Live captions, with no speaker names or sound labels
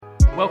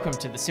Welcome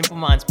to the Simple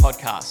Minds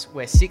podcast,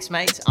 where six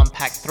mates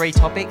unpack three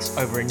topics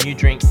over a new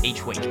drink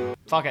each week.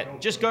 Fuck it,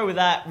 just go with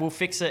that. We'll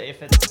fix it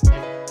if it's...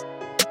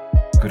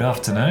 Good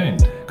afternoon,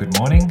 good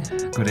morning,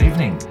 good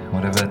evening,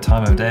 whatever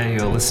time of day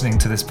you're listening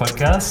to this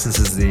podcast. This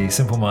is the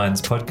Simple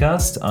Minds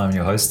podcast. I'm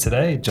your host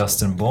today,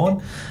 Justin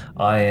Bourne.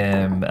 I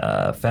am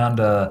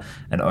founder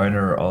and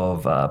owner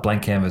of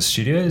Blank Canvas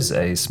Studios,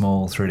 a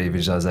small 3D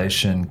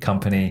visualization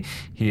company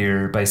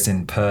here based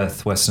in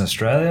Perth, Western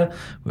Australia.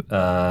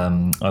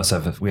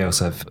 We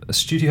also have a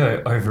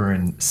studio over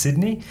in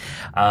Sydney.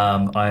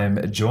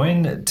 I'm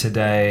joined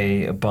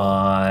today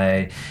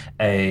by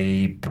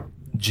a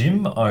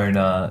gym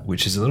owner,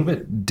 which is a little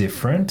bit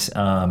different.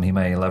 He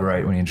may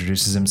elaborate when he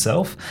introduces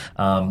himself.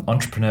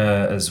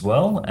 Entrepreneur as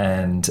well,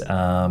 and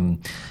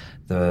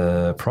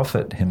the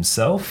prophet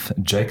himself,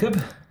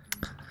 Jacob.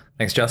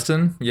 Thanks,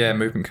 Justin. Yeah,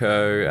 Movement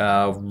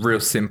Co.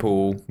 Real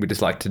simple. We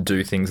just like to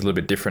do things a little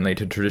bit differently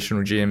to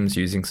traditional gyms,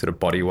 using sort of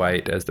body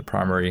weight as the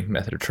primary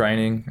method of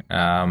training.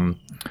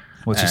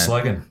 What's your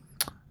slogan?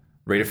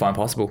 Redefine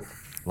possible.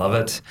 Love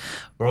it.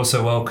 We're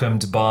also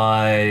welcomed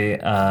by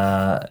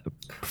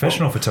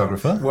professional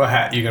photographer. What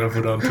hat you going to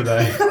put on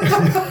today?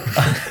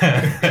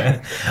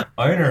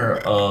 Owner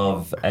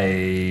of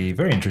a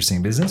very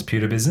interesting business,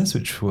 Pewter Business,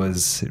 which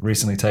was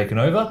recently taken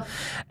over,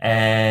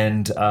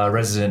 and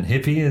resident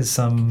hippie, as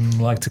some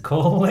like to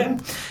call him,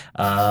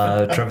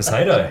 Travis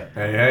Haydo.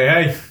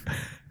 Hey.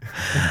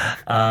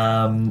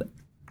 On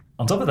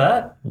top of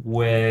that,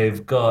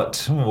 we've got,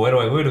 where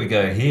do we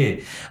go here?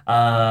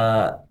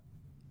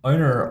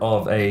 Owner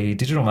of a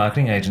digital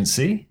marketing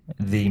agency,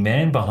 the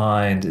man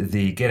behind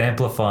the Get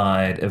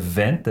Amplified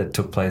event that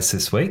took place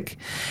this week,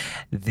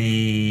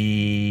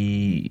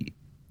 the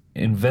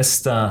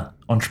investor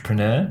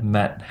entrepreneur,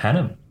 Matt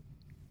Hannum.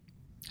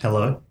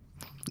 Hello.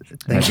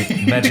 Magic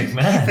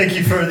man. Thank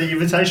you for the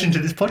invitation to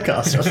this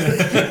podcast, Justin.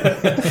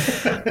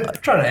 I'm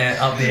trying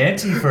to up the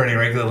ante for any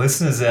regular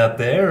listeners out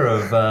there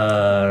of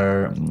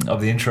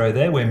the intro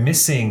there. We're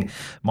missing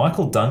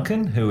Michael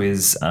Duncan, who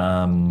is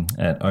an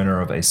owner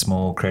of a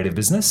small creative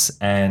business,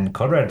 and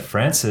Conrad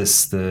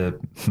Francis, the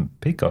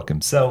peacock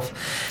himself,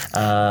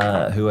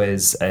 who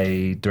is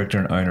a director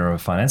and owner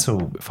of financial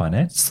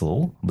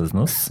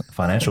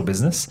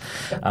business.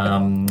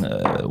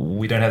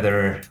 We don't have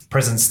their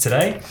presence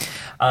today.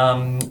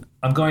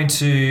 I'm going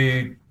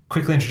to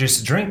quickly introduce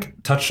the drink,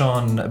 touch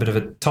on a bit of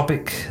a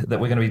topic that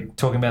we're going to be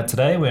talking about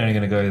today. We're only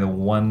going to go the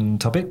one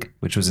topic,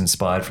 which was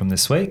inspired from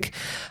this week.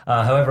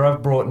 However, I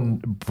have brought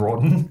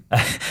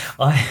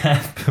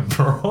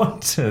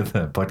to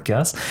the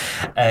podcast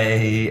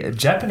a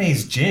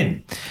Japanese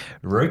gin,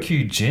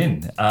 Roku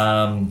Gin.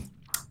 No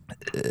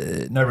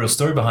real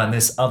story behind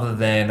this other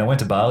than I went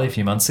to Bali a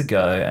few months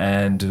ago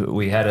and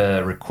we had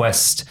a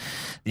request.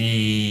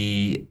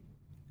 The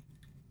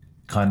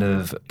kind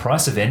of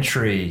price of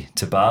entry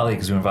to Bali,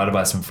 because we were invited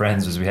by some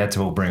friends, was we had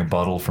to all bring a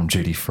bottle from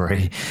duty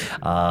free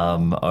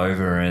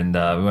over, and we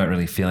weren't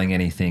really feeling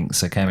anything,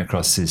 so came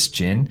across this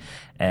gin,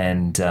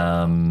 and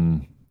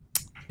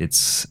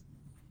it's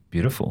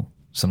beautiful.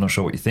 So I'm not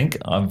sure what you think.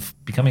 I'm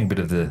becoming a bit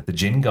of the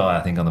gin guy,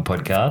 I think, on the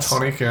podcast.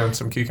 Tonic and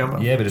some cucumber.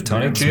 Yeah, a bit of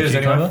tonic. Cheers,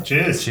 anyway.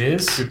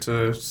 Cheers. Good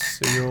to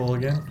see you all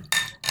again.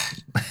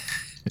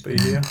 Be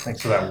here.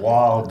 Thanks for that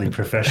wildly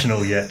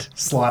professional yet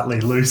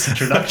slightly loose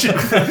introduction.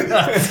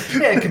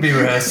 Yeah, it could be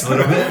rehearsed a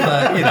little bit,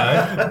 but, you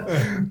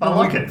know. I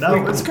like it.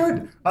 No, it's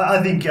good.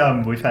 I think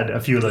we've had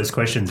a few of those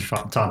questions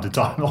from time to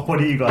time. What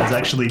do you guys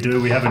actually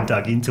do? We haven't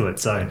dug into it,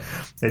 so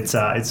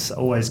it's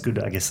always good,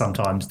 I guess,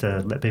 sometimes to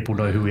let people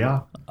know who we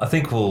are. I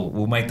think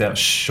we'll make that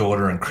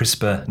shorter and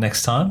crisper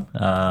next time.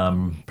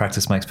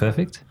 Practice makes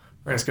perfect.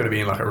 It's got to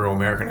be in like a real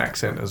American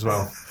accent as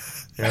well.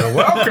 Yeah,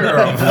 welcome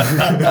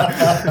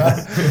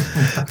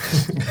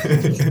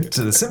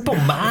to the Simple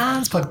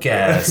Minds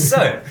podcast.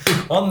 So,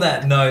 on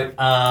that note,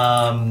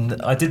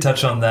 I did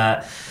touch on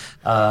that.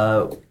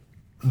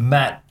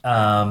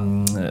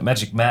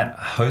 Magic Matt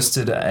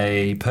hosted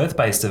a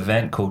Perth-based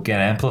event called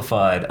Get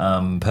Amplified,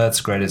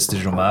 Perth's greatest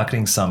digital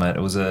marketing summit.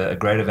 It was a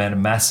great event, a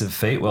massive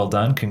feat. Well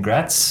done.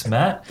 Congrats,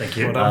 Matt. Thank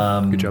you. Well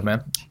done. Good job,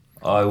 man.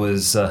 I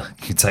was,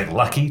 you'd say,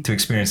 lucky to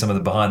experience some of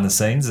the behind the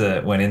scenes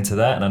that went into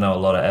that, and I know a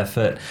lot of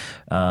effort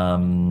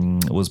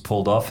was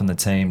pulled off, and the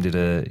team did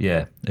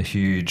a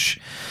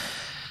huge,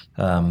 it's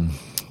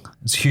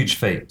a huge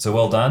feat. So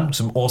well done,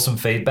 some awesome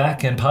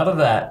feedback, and part of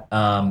that,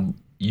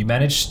 you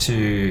managed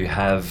to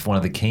have one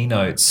of the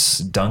keynotes,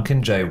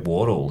 Duncan J.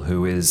 Wardle,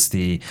 who is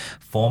the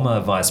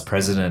former Vice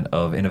President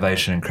of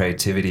Innovation and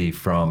Creativity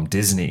from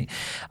Disney.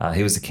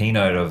 He was the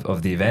keynote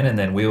of the event, and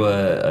then we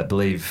were, I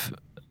believe,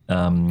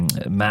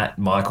 Matt,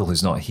 Michael,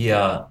 who's not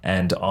here,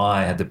 and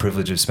I had the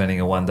privilege of spending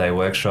a one-day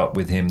workshop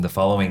with him the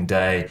following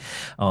day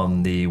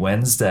on the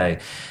Wednesday.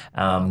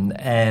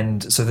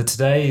 And so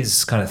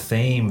today's kind of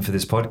theme for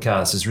this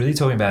podcast is really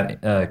talking about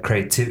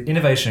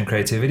innovation and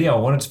creativity. I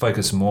wanted to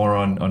focus more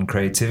on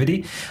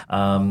creativity.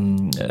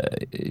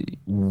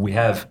 We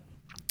have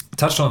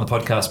touched on the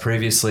podcast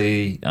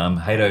previously,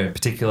 Haydo in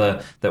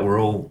particular, that we're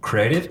all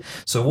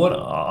creative. So what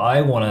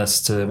we're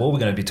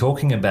going to be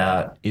talking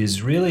about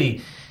is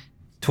really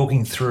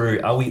talking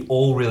through, are we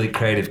all really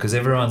creative? Because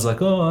everyone's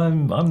like, oh,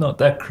 I'm not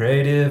that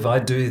creative. I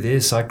do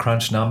this, I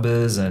crunch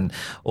numbers and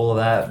all of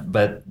that.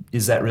 But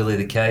is that really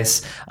the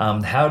case?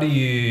 How do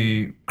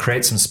you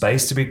create some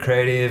space to be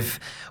creative?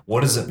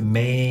 What does it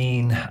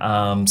mean?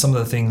 Some of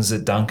the things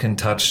that Duncan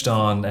touched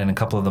on and a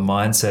couple of the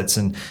mindsets,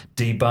 and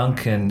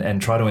debunk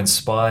and try to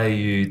inspire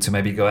you to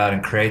maybe go out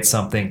and create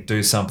something,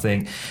 do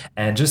something,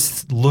 and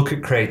just look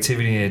at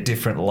creativity in a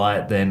different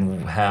light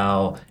than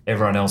how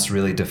everyone else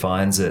really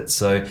defines it.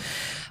 So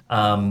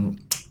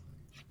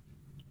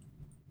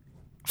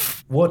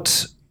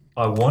what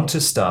I want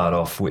to start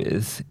off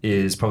with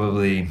is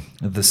probably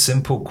the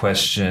simple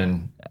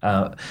question.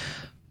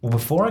 Well,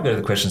 before I go to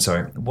the question,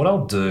 what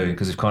I'll do,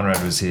 because if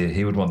Conrad was here,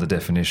 he would want the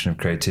definition of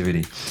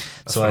creativity.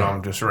 That's what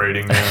I'm just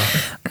reading now.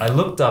 I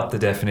looked up the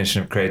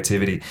definition of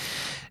creativity.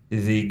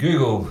 The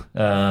Google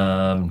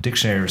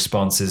dictionary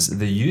response is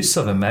the use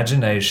of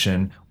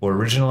imagination or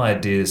original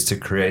ideas to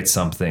create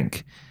something,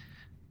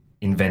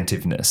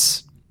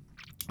 inventiveness.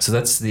 So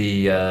that's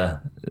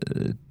the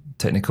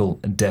technical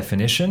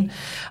definition.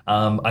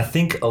 I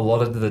think a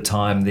lot of the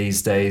time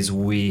these days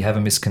we have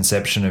a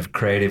misconception of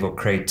creative or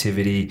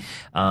creativity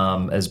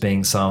as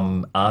being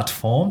some art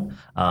form,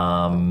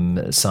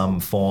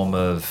 some form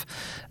of,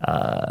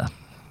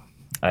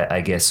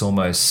 I guess,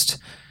 almost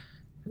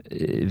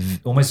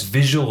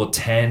visual or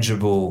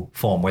tangible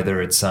form,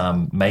 whether it's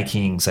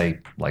making, say,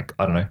 like,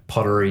 I don't know,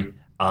 pottery,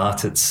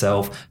 art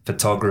itself,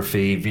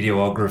 photography,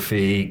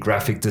 videography,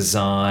 graphic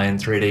design,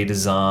 3D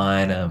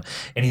design,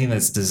 anything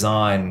that's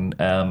design.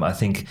 I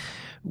think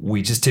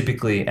we just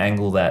typically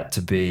angle that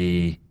to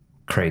be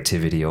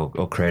creativity or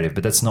creative,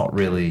 but that's not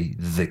really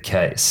the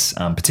case,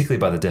 particularly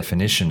by the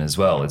definition as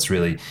well. It's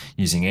really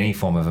using any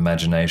form of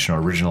imagination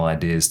or original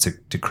ideas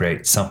to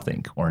create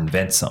something or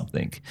invent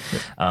something.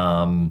 Yep.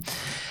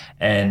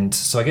 And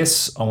so I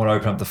guess I want to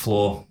open up the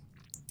floor.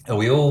 Are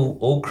we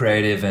all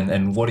creative,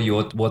 and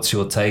what's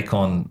your take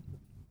on,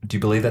 do you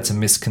believe that's a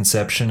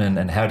misconception,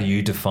 and how do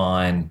you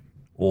define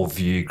or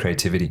view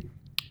creativity?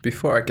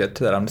 Before I get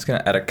to that, I'm just going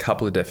to add a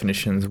couple of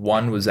definitions.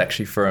 One was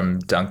actually from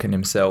Duncan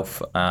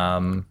himself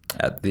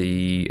at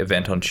the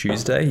event on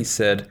Tuesday. He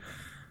said,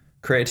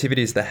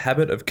 creativity is the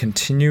habit of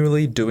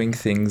continually doing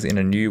things in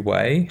a new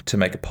way to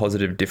make a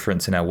positive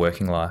difference in our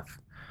working life.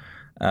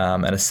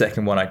 And a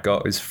second one I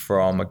got is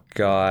from a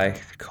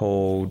guy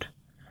called,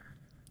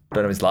 I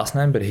don't know his last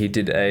name, but he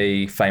did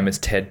a famous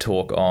TED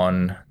talk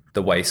on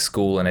the way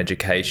school and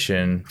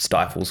education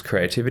stifles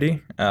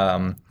creativity.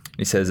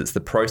 He says it's the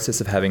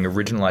process of having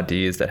original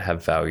ideas that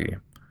have value.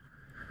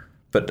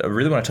 But I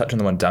really want to touch on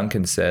the one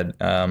Duncan said.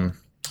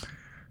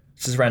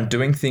 This is around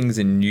doing things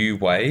in new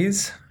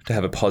ways to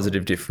have a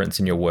positive difference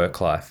in your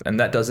work life. And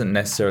that doesn't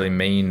necessarily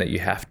mean that you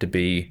have to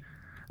be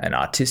an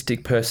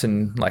artistic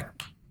person. Like,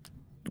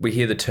 we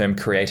hear the term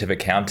creative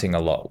accounting a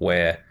lot,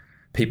 where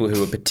people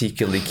who are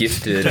particularly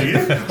gifted. Do you? Or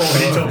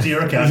when you talk to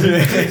your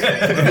accountant?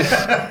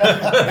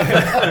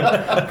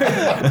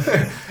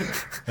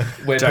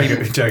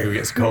 Jacob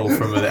gets a call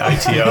from the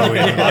ATO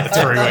in like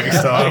 3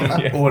 weeks' time,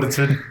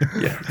 audited.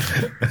 Yeah.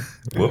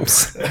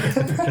 Whoops.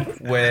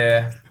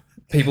 Where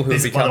people who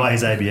have become... By the way,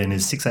 his ABN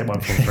is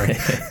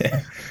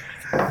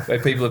 68143. Where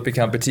people have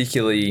become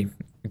particularly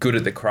good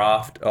at the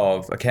craft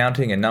of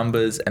accounting and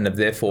numbers, and have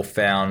therefore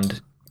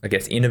found, I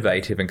guess,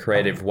 innovative and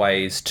creative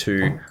ways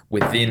to,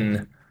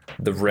 within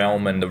the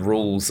realm and the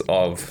rules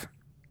of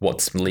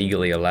what's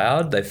legally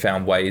allowed, they've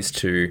found ways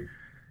to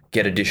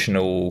get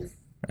additional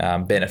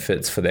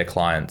benefits for their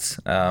clients.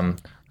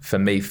 For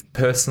me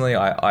personally,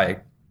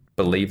 I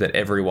believe that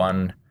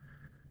everyone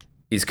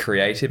is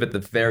creative. At the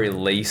very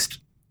least,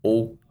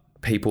 all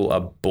people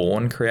are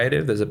born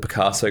creative. There's a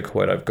Picasso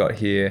quote I've got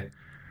here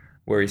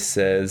where he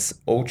says,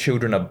 all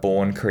children are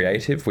born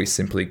creative, we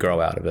simply grow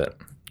out of it.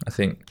 I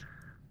think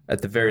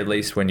at the very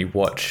least, when you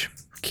watch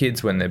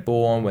kids when they're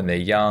born, when they're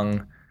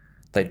young,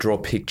 they draw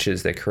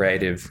pictures, they're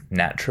creative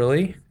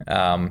naturally.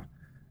 And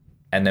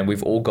then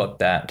we've all got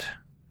that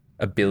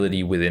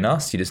ability within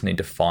us. You just need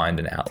to find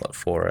an outlet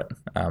for it.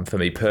 For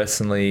me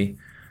personally,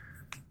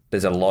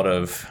 there's a lot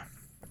of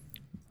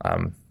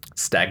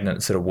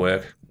stagnant sort of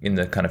work in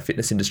the kind of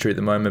fitness industry at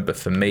the moment. But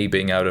for me,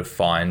 being able to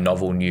find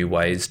novel new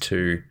ways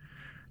to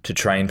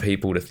train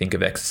people to think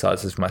of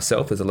exercises for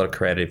myself, there's a lot of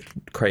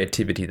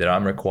creativity that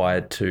I'm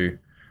required to,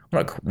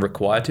 well, not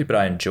required to, but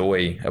I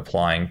enjoy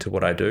applying to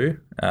what I do.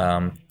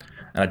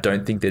 And I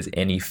don't think there's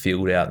any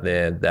field out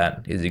there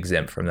that is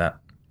exempt from that.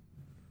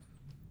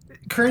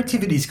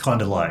 Creativity is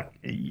kind of like,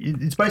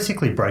 it's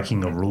basically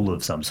breaking a rule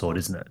of some sort,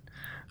 isn't it?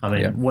 I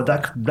mean, what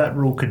that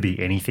rule could be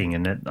anything,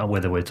 and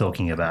whether we're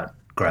talking about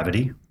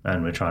gravity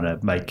and we're trying to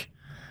make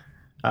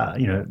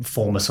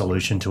form a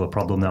solution to a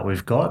problem that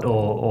we've got,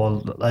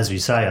 or as you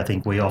say, I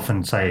think we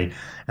often say,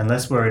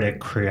 unless we're in a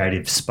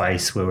creative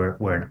space where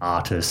we're an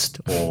artist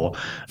or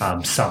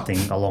something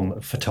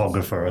along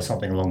photographer or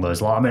something along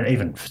those lines. I mean,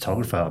 even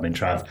photographer. I mean,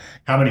 Trav,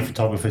 how many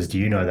photographers do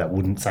you know that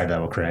wouldn't say they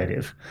were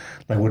creative?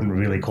 They wouldn't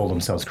really call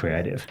themselves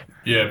creative.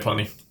 Yeah,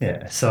 plenty.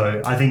 Yeah,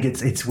 so I think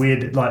it's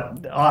weird.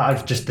 Like,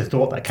 I've just the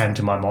thought that came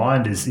to my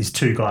mind is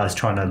two guys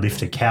trying to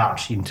lift a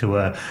couch into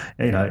out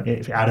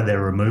of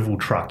their removal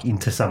truck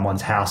into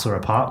someone's house or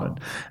apartment.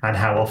 And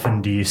how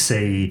often do you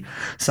see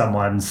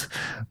someone's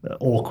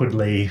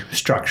awkwardly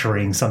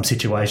structuring some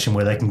situation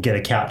where they can get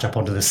a couch up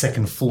onto the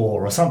second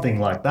floor or something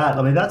like that?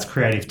 I mean, that's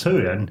creative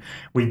too. And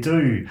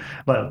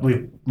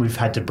we've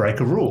had to break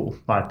a rule.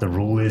 Like, the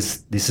rule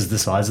is this is the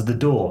size of the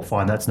door.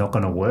 Fine, that's not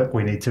going to work.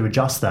 We need to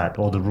adjust that.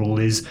 Or the rule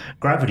is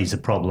gravity's a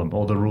problem.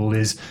 Or the rule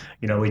is,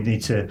 we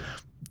need to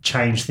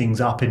change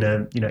things up in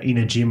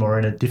a gym or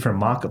in a different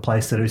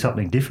marketplace to do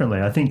something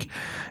differently. I think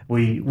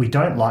we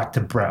don't like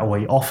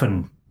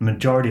to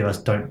majority of us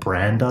don't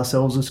brand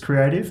ourselves as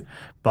creative,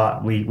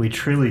 but we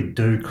truly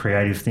do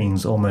creative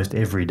things almost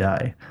every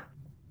day.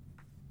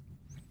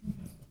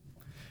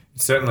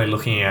 Certainly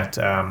looking at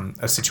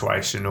a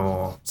situation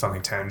or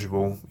something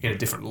tangible in a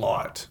different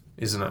light,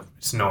 isn't it?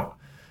 It's not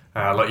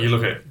like you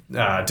look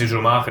at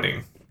digital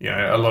marketing.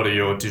 A lot of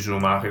your digital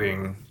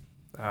marketing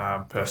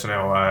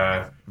personnel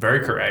are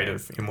very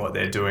creative in what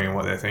they're doing and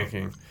what they're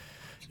thinking.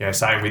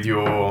 Same with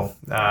your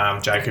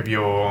Jacob,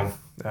 your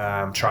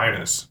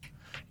trainers.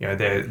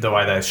 The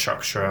way they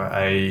structure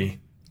a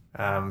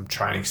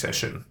training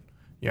session.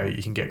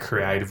 You can get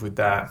creative with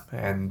that,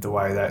 and the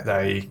way that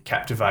they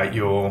captivate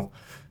your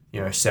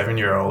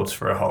 7-year-olds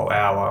for a whole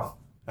hour.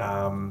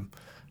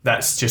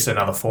 That's just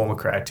another form of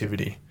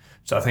creativity.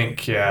 So I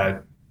think,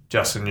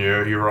 Justin,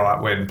 you're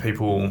right when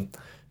people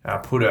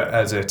put it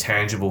as a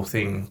tangible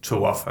thing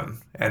too often,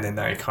 and then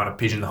they kind of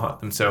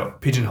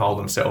pigeonhole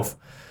themselves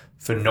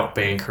for not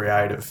being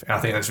creative. And I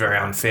think that's very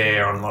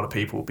unfair on a lot of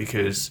people,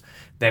 because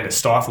then it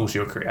stifles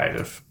your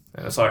creative.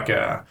 And it's like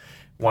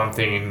one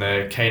thing in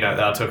the keynote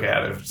that I took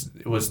out of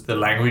it was the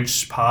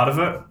language part of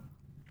it.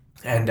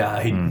 And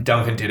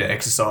Duncan did an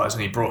exercise,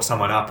 and he brought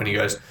someone up and he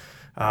goes,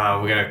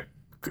 we're going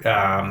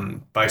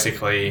to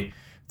basically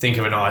think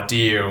of an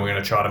idea and we're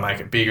going to try to make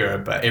it bigger.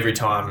 But every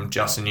time,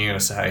 Justin, you're going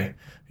to say,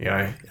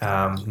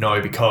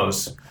 no,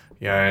 because,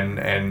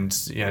 and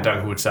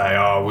Duncan would say,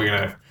 we're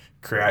going to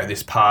create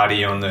this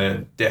party on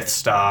the Death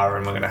Star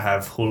and we're going to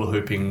have hula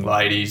hooping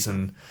ladies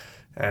and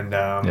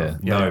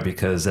no,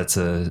 because that's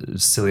a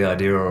silly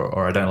idea,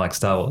 or I don't like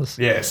Star Wars.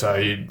 Yeah,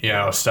 so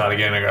I'll start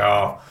again and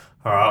go,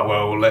 all right,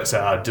 well, let's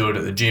do it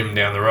at the gym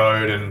down the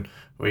road, and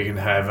we can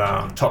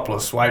have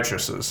topless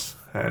waitresses.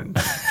 And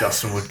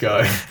Justin would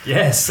go,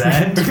 yes,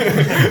 and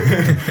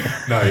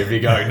no, he'd be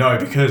going, no,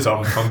 because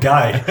I'm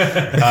gay.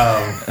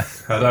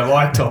 I don't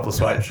like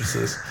topless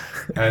waitresses.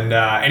 And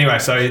anyway,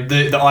 so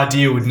the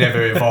idea would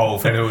never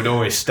evolve, and it would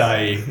always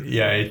stay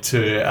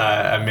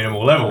to a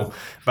minimal level.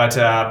 But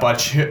by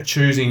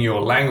choosing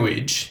your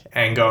language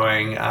and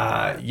going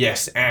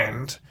yes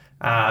and,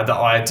 the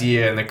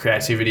idea and the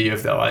creativity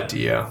of the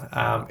idea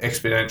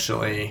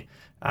exponentially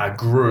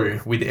grew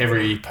with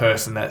every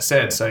person that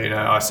said. So,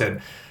 I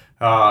said,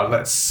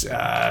 let's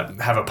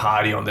have a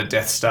party on the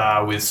Death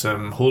Star with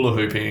some hula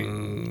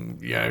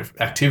hooping,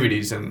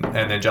 activities, and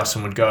then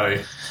Justin would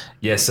go,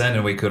 yes,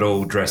 and we could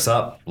all dress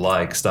up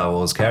like Star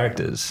Wars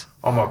characters.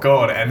 Oh my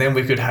God. And then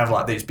we could have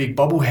like these big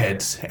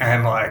bobbleheads,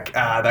 and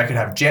they could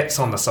have jets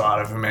on the side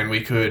of them, and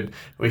we could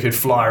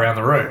fly around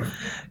the room.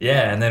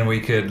 Yeah, and then we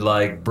could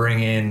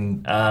bring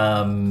in,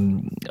 I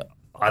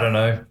don't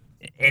know,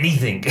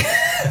 anything.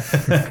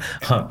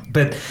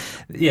 But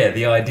yeah,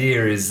 the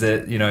idea is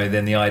that,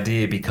 then the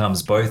idea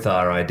becomes both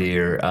our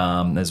idea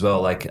as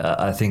well.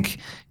 I think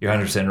you're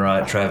 100%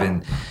 right,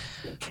 Trav.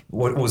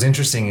 What was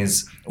interesting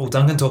is,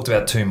 Duncan talked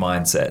about two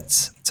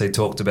mindsets. So he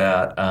talked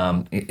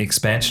about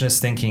expansionist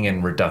thinking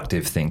and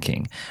reductive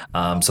thinking.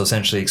 So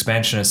essentially,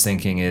 expansionist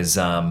thinking is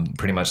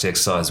pretty much the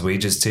exercise we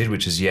just did,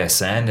 which is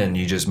yes and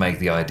you just make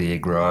the idea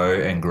grow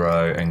and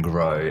grow and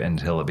grow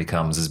until it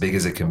becomes as big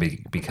as it can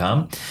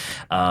become.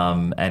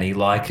 And he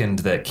likened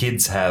that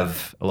kids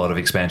have a lot of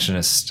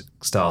expansionist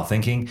style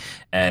thinking,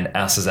 and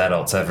us as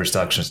adults have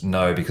reductionist.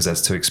 No, because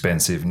that's too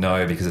expensive.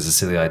 No, because it's a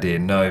silly idea.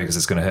 No, because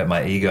it's going to hurt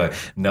my ego.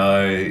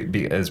 No,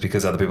 it's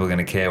because other people are going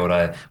to care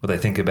what they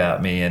think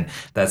about me. And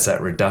that's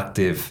that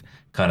reductive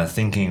kind of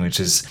thinking,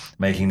 which is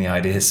making the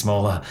idea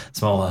smaller,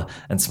 smaller,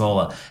 and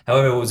smaller.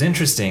 However, what was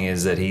interesting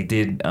is that he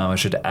did, I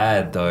should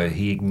add though,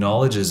 he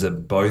acknowledges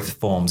that both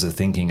forms of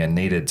thinking are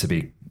needed to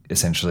be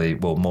essentially,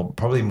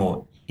 probably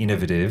more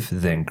innovative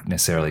than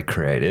necessarily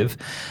creative,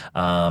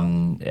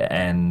 and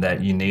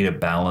that you need a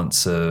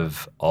balance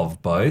of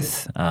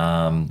both.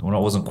 It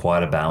wasn't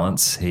quite a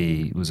balance.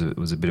 It was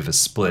a bit of a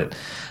split.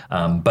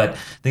 But I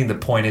think the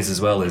point is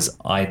as well is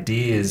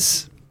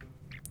ideas,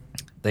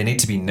 they need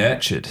to be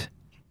nurtured.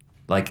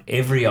 Like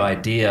every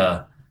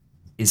idea,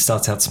 it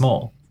starts out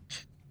small,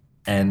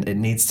 and it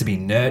needs to be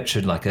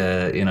nurtured like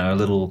a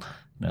little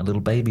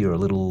baby or a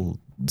little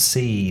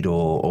seed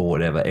or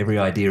whatever. Every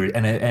idea,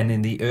 and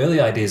in the early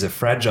ideas are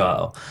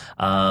fragile.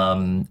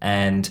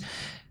 And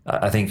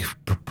I think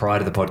prior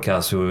to the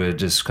podcast, we were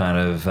just kind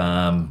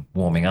of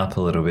warming up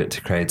a little bit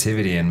to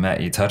creativity. And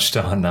Matt, you touched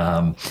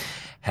on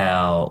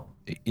how,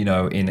 you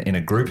know, in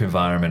a group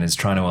environment is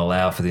trying to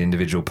allow for the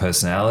individual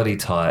personality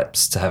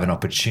types to have an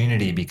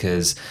opportunity,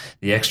 because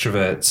the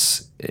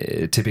extroverts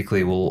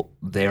typically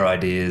their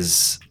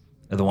ideas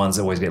are the ones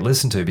that always get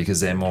listened to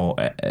because they're more,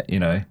 you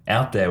know,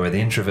 out there, where the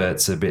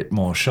introverts are a bit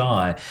more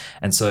shy.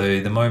 And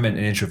so the moment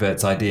an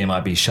introvert's idea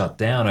might be shut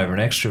down over an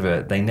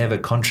extrovert, they never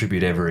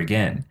contribute ever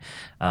again.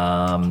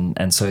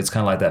 And so it's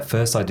kind of like that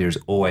first idea is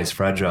always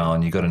fragile,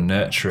 and you've got to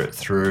nurture it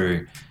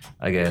through,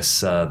 I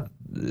guess,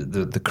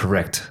 the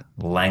correct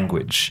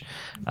language,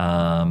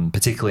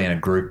 particularly in a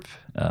group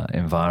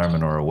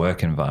environment or a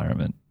work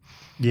environment.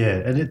 Yeah,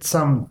 and it's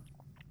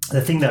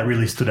the thing that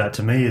really stood out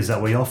to me is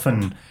that we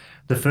often,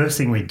 the first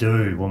thing we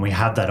do when we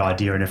have that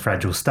idea in a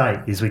fragile state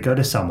is we go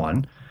to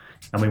someone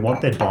and we want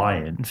their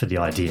buy-in for the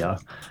idea,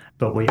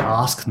 but we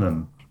ask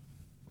them,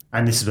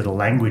 and this is where the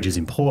language is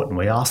important,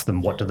 we ask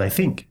them, what do they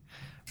think?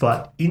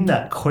 But in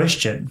that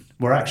question,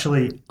 we're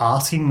actually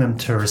asking them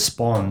to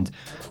respond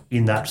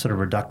in that sort of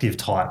reductive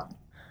type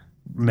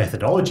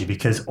methodology,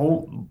 because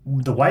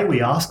the way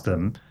we ask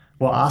them,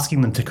 we're asking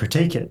them to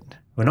critique it.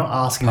 We're not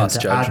asking them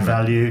to add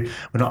value.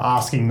 We're not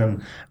asking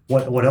them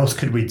what else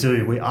could we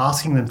do. We're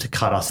asking them to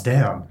cut us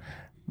down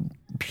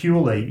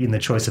purely in the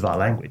choice of our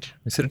language.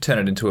 We sort of turn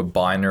it into a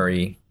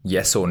binary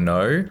yes or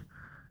no,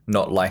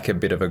 not like a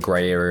bit of a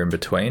grey area in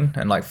between.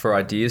 And like for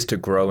ideas to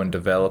grow and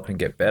develop and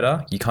get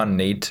better, you kind of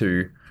need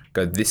to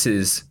go, this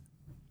is,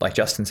 like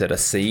Justin said, a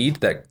seed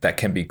that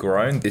can be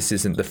grown. This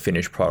isn't the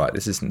finished product.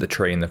 This isn't the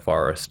tree in the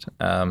forest.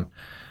 And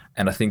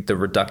I think the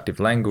reductive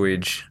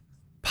language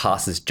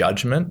passes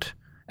judgment.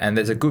 And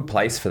there's a good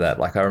place for that.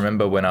 Like I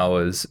remember when I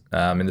was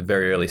in the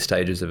very early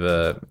stages of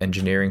an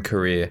engineering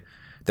career,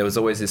 there was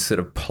always this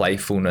sort of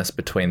playfulness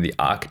between the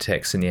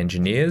architects and the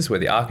engineers, where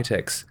the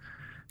architects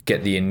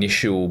get the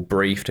initial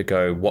brief to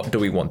go, what do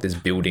we want this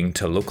building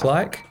to look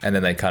like? And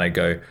then they kind of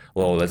go,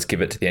 well, let's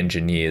give it to the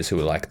engineers who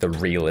are like the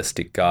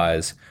realistic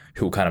guys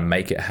who will kind of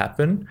make it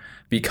happen.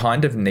 But you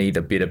kind of need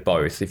a bit of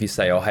both. If you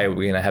say, oh, hey, we're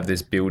going to have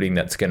this building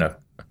that's going to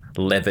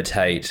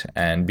levitate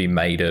and be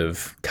made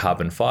of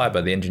carbon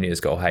fiber, the engineers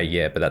go, hey,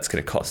 yeah, but that's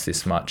going to cost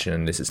this much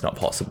and this is not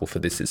possible for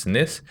this, and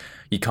this.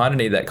 You kind of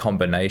need that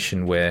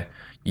combination where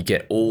you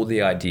get all the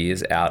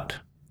ideas out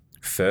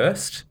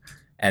first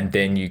and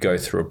then you go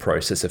through a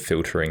process of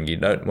filtering. You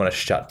don't want to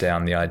shut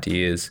down the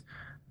ideas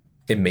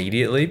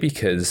immediately,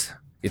 because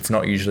it's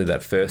not usually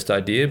that first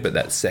idea, but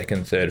that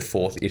second, third,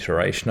 fourth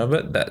iteration of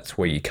it, that's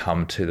where you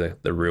come to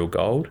the real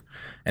gold.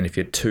 And if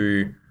you're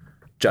too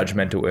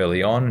judgmental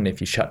early on, and if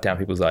you shut down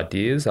people's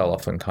ideas, they'll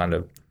often kind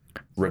of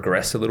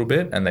regress a little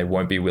bit and they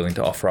won't be willing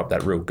to offer up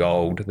that real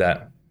gold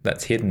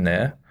that's hidden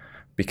there,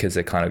 because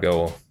they kind of go,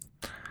 well,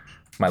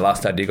 my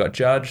last idea got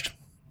judged.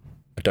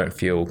 I don't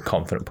feel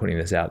confident putting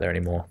this out there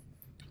anymore.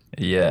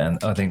 Yeah,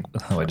 and I think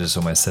I just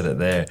almost said it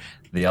there.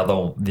 The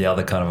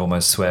other kind of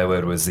almost swear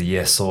word was the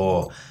yes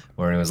or,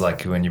 where it was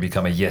like when you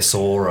become a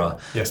yes-orer.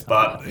 Yes,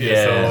 but.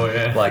 Yes, or,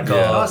 yeah. Like,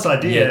 nice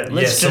idea.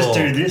 Let's just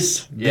do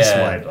this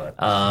way. But.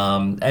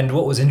 And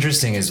what was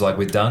interesting is, like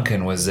with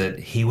Duncan, was that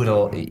he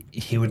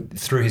would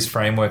through his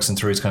frameworks and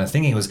through his kind of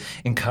thinking, was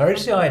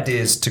encourage the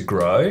ideas to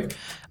grow.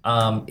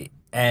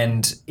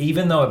 And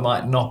even though it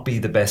might not be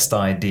the best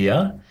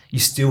idea, you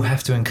still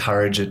have to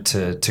encourage it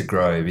to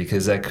grow,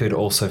 because that could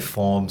also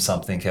form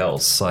something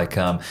else. Like,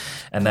 and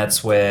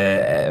that's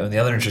where the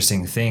other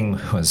interesting thing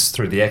was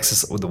through the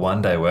exercise, the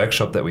one-day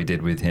workshop that we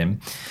did with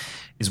him,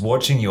 is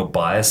watching your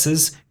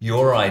biases.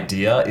 Your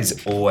idea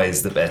is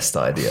always the best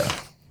idea.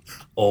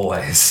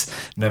 Always,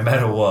 no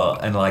matter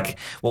what. And like,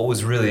 what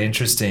was really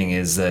interesting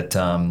is that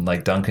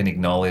like Duncan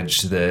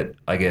acknowledged that,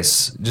 I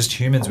guess, just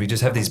humans, we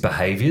just have these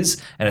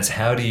behaviors, and it's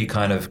how do you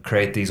kind of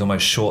create these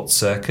almost short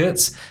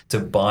circuits to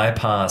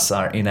bypass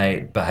our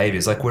innate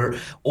behaviors. Like, we're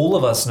all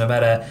of us, no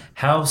matter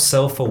how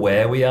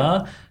self-aware we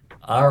are,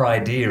 our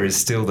idea is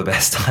still the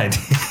best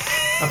idea.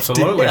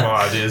 Absolutely,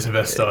 my idea is the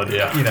best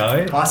idea. You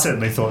know, I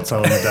certainly thought so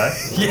on the day.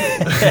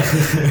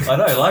 Yeah, I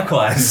know.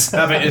 Likewise.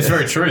 I mean, it's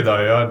very true,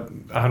 though.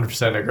 I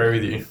 100% agree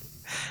with you.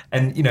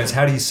 And you know, it's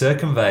how do you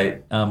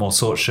circumvent or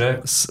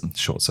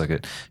short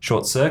circuit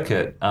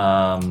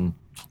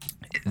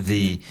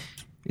the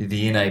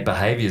innate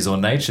behaviors or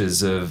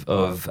natures of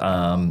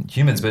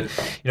humans. But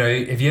you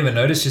know, have you ever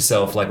noticed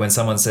yourself, like when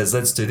someone says,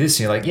 "Let's do this,"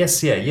 and you're like,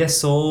 "Yes, yeah,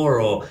 yes,"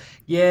 or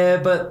 "Yeah,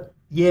 but,"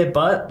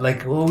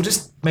 like, well, we'll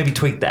just maybe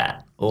tweak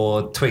that.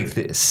 Or tweak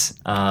this,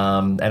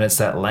 and it's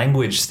that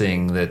language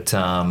thing that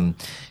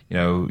you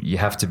know, you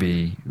have to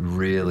be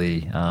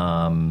really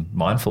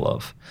mindful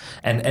of,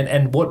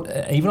 and what,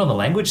 even on the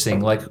language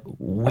thing, like,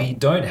 we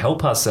don't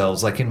help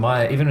ourselves. Like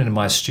even in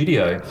my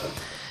studio,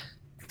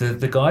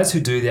 the guys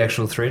who do the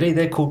actual 3D,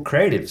 they're called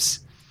creatives.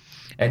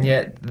 And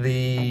yet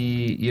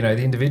the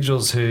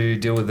individuals who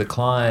deal with the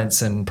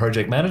clients and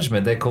project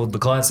management, they're called the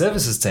client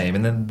services team,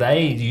 and then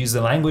they use the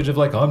language of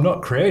like, I'm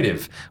not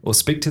creative, or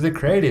speak to the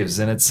creatives,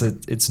 and it's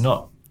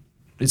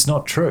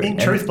not true. In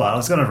truth, I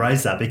was going to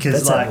raise that because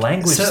That's that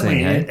language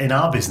certainly thing, in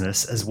our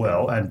business as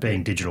well, and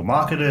being digital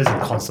marketers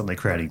and constantly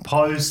creating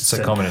posts, So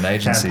and common in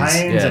agencies,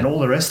 campaigns yeah. and all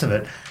the rest of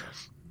it.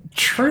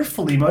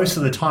 Truthfully, most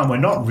of the time, we're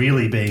not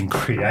really being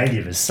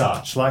creative as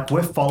such. Like,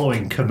 we're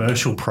following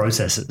commercial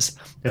processes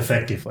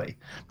effectively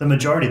the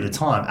majority of the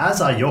time,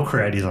 as are your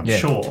creatives, I'm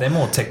sure. They're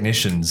more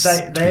technicians.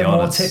 They're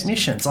more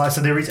technicians. Like,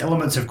 so there is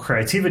elements of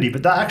creativity,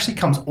 but that actually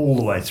comes all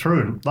the way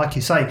through. And like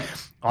you say,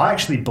 I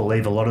actually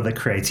believe a lot of the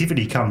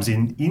creativity comes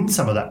in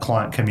some of that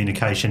client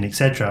communication,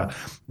 etc.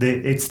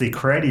 It's the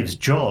creative's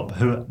job,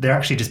 who they're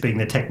actually just being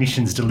the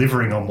technicians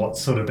delivering on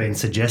what's sort of been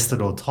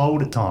suggested or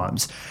told at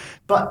times.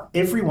 But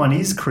everyone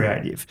is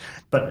creative.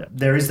 But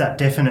there is that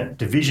definite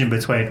division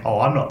between,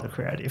 I'm not the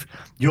creative,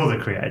 you're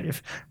the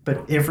creative.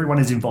 But everyone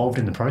is involved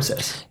in the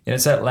process. And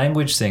it's that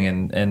language thing,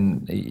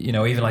 and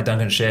even like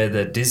Duncan shared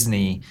that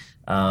Disney,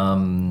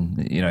 one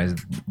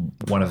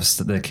of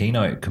the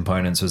keynote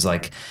components was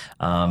like,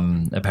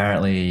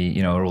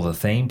 apparently, all the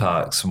theme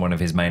parks, one of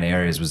his main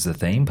areas was the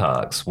theme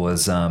parks,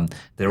 was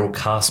they're all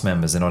cast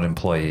members, they're not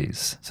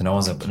employees. So no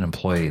one's an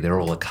employee, they're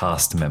all a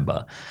cast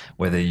member.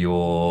 Whether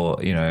you're,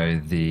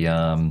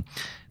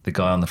 the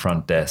guy on the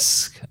front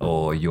desk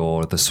or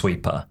you're the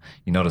sweeper.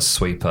 You're not a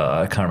sweeper.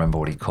 I can't remember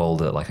what he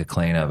called it, like a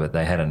cleaner, but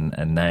they had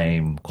a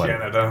name.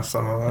 Janitor,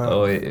 something like that.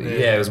 Oh,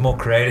 yeah, it was more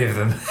creative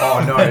than...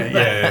 Oh, no, no.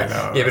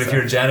 Yeah, but if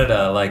you're a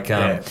janitor, like...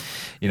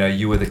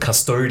 you were the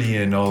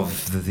custodian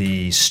of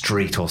the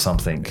street or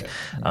something,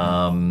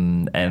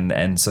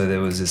 and so there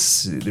was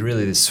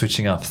this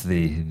switching up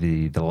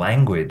the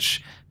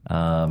language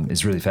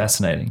is really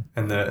fascinating.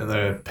 And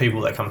the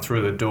people that come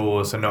through the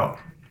doors are not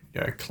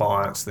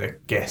clients, they're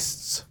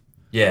guests.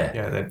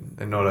 Yeah,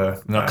 they're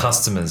not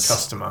customers.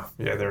 Customer,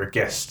 they're a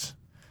guest,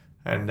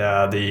 and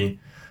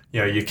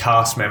your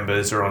cast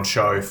members are on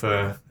show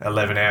for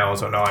 11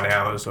 hours or 9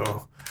 hours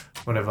or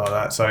whatever like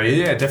that. So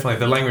definitely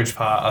the language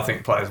part I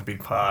think plays a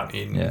big part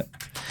in. Yeah,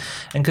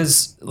 and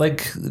because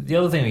like the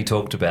other thing we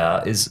talked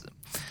about is,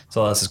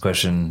 so I'll ask this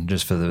question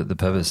just for the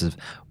purpose of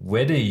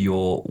where do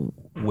your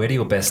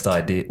best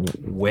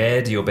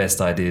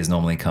ideas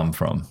normally come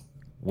from?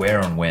 Where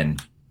and when?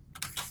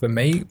 For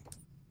me,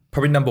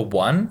 probably number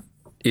one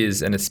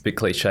is, and it's a bit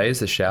cliche, is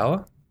the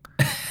shower.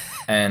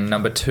 And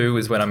number two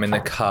is when I'm in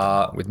the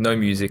car with no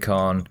music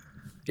on.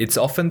 It's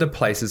often the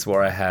places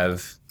where I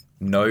have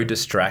no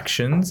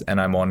distractions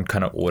and I'm on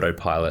kind of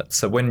autopilot.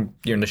 So when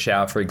you're in the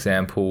shower, for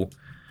example,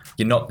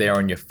 you're not there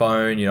on your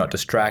phone, you're not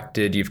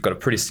distracted, you've got a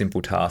pretty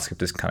simple task of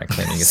just kind of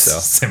cleaning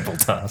yourself. Simple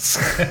task.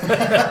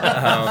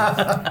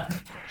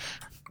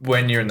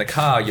 When you're in the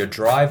car, you're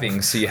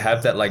driving, so you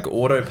have that like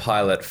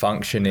autopilot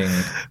functioning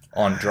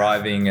on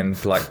driving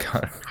and like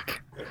kind of...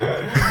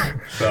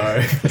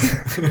 Sorry.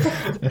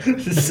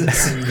 It's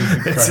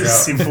a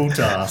simple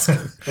task.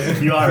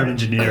 You are an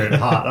engineer at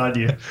heart, aren't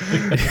you?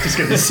 Just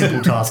get this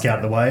simple task out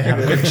of the way, have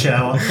a quick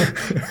shower.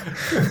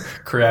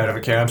 Creative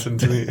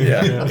accountant.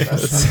 Yeah.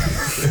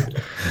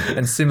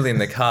 And similarly in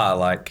the car,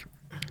 like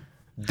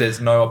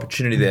there's no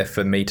opportunity there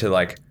for me to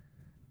like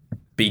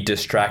be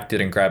distracted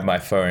and grab my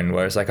phone.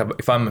 Whereas like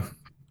if I'm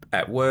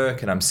at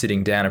work and I'm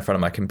sitting down in front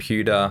of my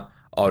computer,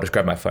 I'll just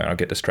grab my phone, I'll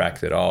get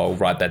distracted, I'll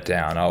write that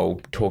down, I'll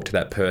talk to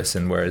that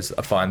person. Whereas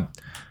I find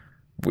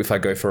if I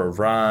go for a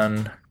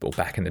run, well,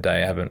 back in the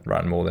day I haven't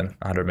run more than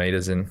 100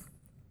 meters in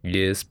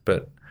years,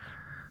 but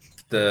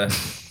the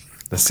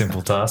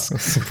simple task.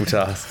 Simple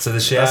task. So the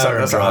shower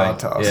That's a hard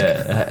task.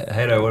 Yeah.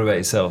 Hato, what about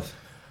yourself?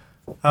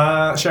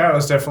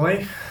 Showers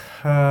definitely.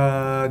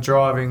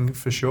 Driving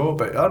for sure,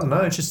 but I don't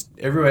know, just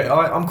everywhere.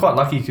 I'm quite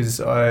lucky because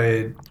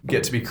I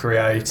get to be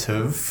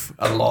creative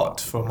a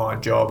lot for my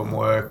job and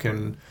work,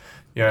 and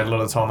a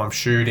lot of the time I'm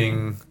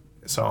shooting,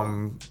 so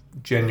I'm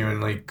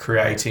genuinely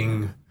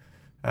creating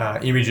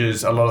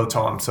images a lot of the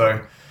time. So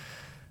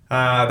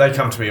they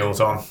come to me all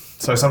the time.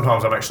 So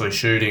sometimes I'm actually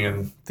shooting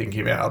and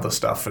thinking about other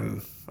stuff,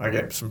 and I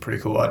get some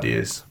pretty cool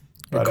ideas.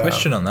 A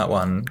question on that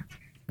one: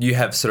 you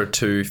have sort of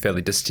two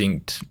fairly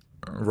distinct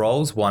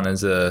roles, one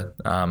as a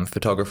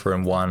photographer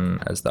and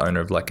one as the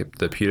owner of like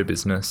the pewter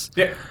business.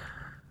 Yeah.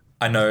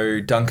 I know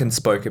Duncan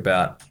spoke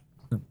about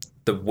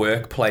the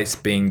workplace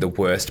being the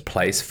worst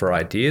place for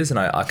ideas, and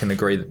I can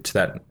agree to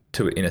that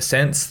in a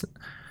sense.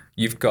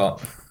 You've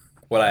got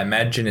what I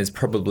imagine is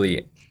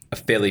probably a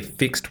fairly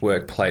fixed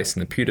workplace in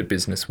the pewter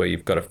business where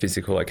you've got a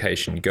physical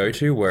location you go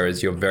to,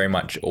 whereas you're very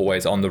much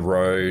always on the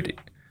road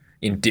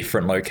in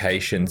different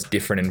locations,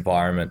 different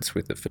environments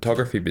with the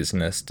photography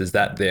business. Does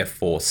that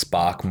therefore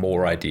spark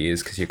more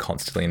ideas because you're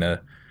constantly in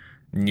a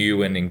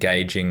new and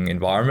engaging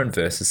environment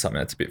versus something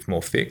that's a bit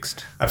more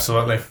fixed?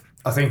 Absolutely.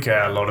 I think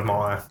a lot of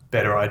my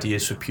better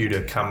ideas for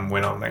pewter come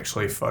when I'm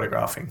actually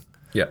photographing.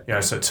 Yeah.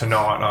 So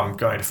tonight I'm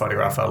going to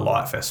photograph a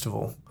light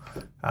festival,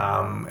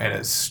 and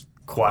it's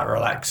quite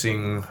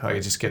relaxing. I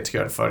just get to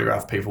go to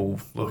photograph people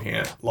looking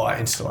at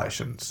light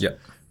installations. Yeah.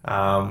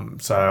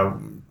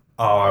 So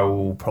I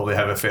will probably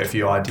have a fair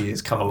few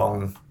ideas come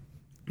along,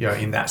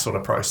 in that sort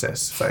of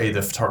process for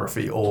either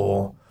photography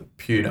or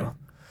pewter.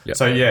 Yep.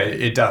 So yeah,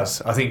 it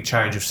does. I think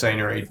change of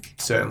scenery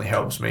certainly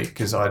helps me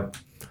because I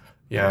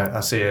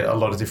see a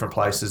lot of different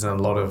places and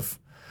a lot of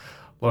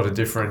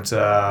different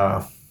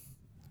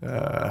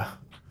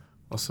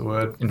what's the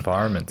word?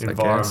 Environments.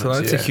 Environments, So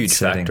that's a yeah. huge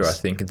Settings. factor, I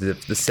think.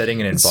 The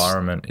setting and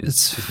environment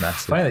is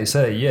massive. Funny that you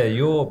say, yeah,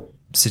 your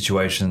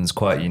situation's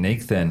quite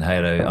unique then,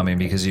 Hato. I mean,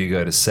 because you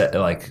go to set,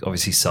 like,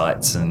 obviously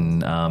sites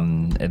and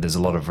there's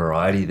a lot of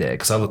variety there.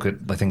 Because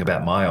I think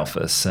about my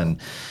office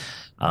and,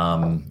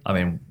 I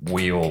mean,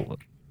 we all,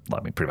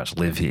 like, we pretty much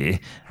live here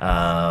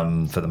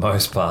for the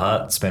most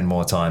part, spend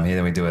more time here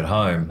than we do at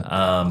home.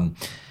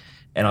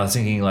 And I was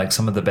thinking, like,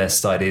 some of the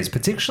best ideas,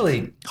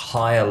 particularly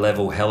higher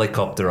level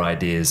helicopter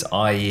ideas,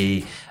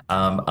 i.e.,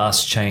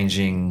 us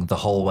changing the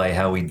whole way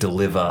how we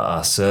deliver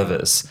our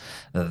service.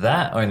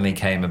 That only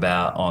came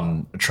about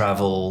on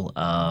travel,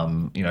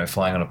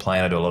 flying on a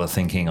plane. I do a lot of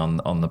thinking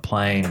on the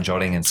plane,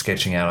 jotting and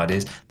sketching out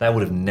ideas. That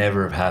would have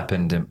never have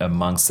happened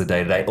amongst the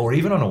day-to-day, or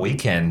even on a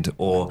weekend,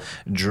 or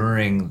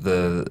during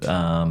the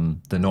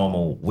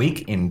normal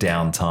week in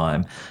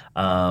downtime.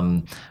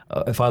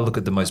 If I look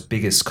at the most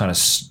biggest kind of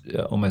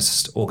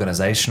almost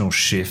organizational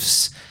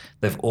shifts,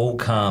 they've all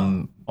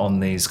come on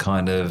these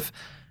kind of,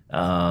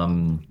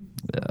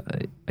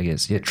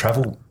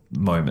 travel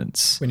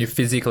moments. When you're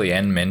physically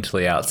and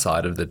mentally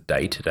outside of the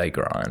day-to-day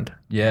grind.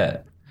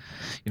 Yeah.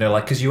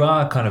 Because you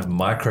are kind of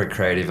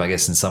micro-creative, I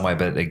guess, in some way,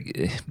 but,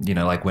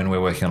 like when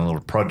we're working on a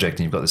little project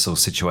and you've got this little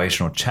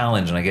situational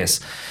challenge, and I guess,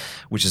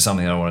 which is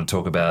something I want to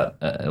talk about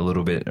a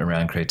little bit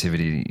around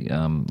creativity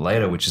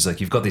later, which is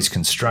like you've got these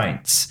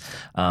constraints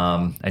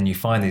and you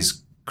find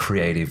these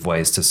creative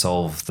ways to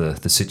solve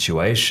the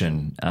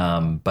situation.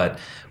 But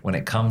when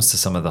it comes to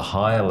some of the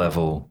higher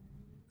level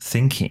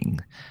thinking,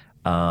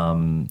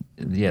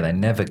 they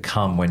never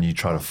come when you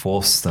try to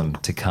force them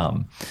to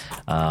come.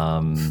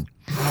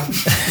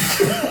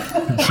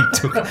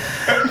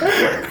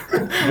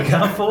 You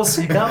can't force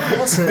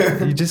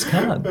it. You just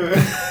can't.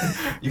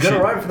 You got to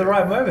write for the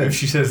right If moment.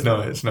 she says no,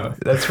 it's no.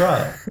 That's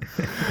right.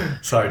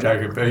 Sorry,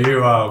 Jacob.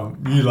 You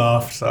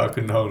laughed, so I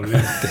couldn't hold it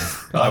in.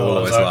 I will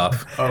always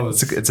laugh.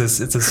 It's a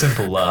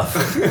simple laugh.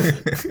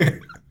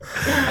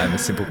 I'm a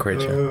simple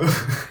creature.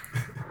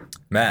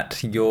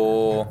 Matt,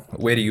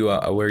 where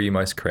are you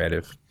most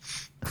creative?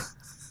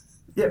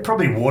 Yeah,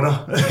 probably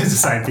water is the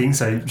same thing.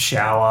 So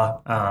shower,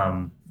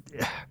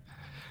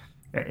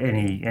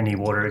 any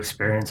water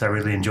experience I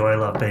really enjoy. I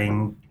love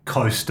being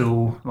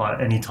coastal.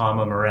 Like anytime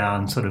I'm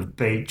around sort of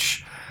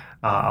beach,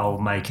 I'll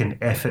make an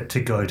effort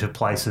to go to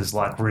places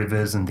like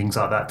rivers and things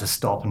like that to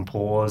stop and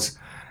pause.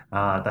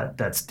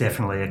 That's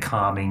definitely a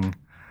calming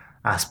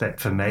aspect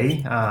for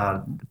me.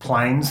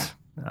 Planes,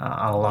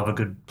 I love a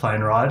good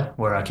plane ride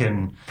where I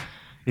can,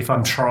 if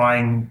I'm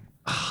trying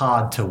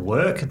hard to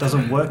work, it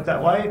doesn't work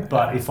that way,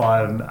 but if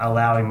I'm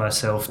allowing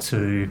myself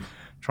to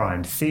try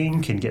and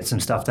think and get some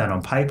stuff down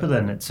on paper,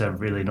 then it's a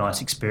really nice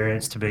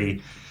experience to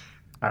be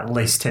at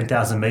least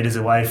 10,000 meters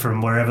away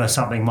from wherever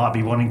something might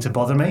be wanting to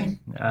bother me.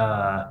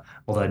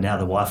 Although now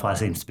the Wi-Fi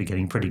seems to be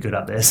getting pretty good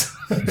up there, so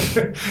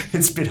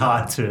it's a bit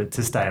hard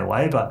to stay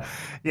away. But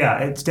yeah,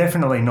 it's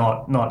definitely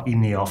not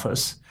in the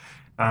office.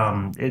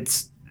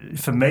 It's,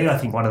 for me, I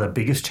think one of the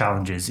biggest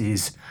challenges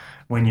is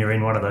when you're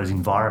in one of those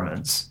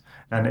environments.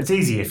 And it's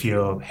easy if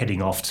you're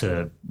heading off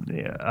to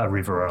a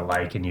river or a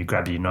lake and you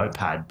grab your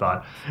notepad.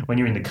 But when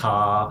you're in the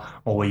car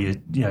or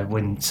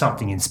when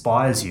something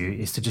inspires you,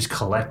 is to just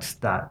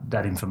collect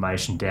that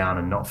information down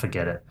and not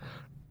forget it.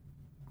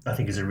 I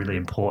think is a really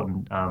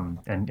important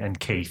and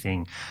key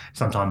thing.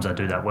 Sometimes I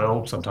do that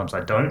well, sometimes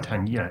I don't.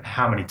 And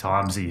how many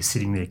times are you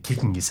sitting there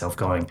kicking yourself,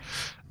 going,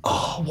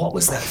 "Oh, what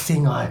was that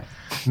thing I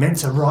meant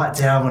to write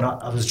down when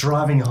I was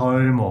driving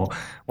home," or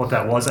what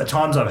that was. At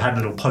times I've had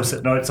little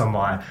post-it notes on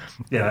my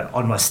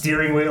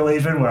steering wheel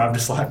even, where I'm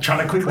just like trying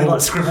to quickly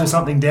scribble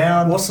something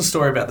down. What's the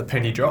story about the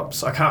penny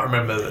drops? I can't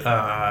remember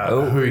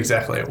who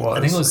exactly it was.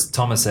 I think it was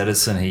Thomas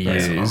Edison he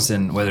used,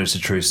 and whether it's a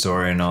true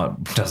story or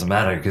not doesn't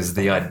matter, because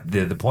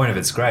the point of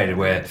it's great.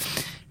 Where,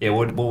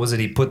 what was it?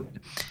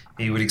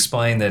 He would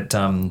explain that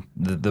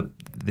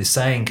the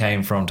saying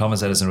came from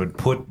Thomas Edison would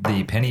put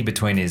the penny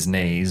between his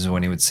knees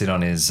when he would sit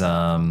on his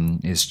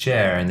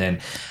chair, and then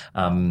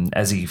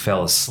as he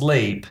fell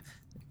asleep,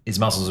 his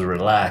muscles would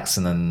relax,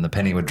 and then the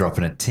penny would drop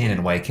in a tin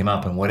and wake him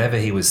up. And whatever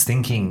he was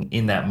thinking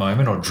in that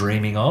moment or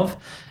dreaming of,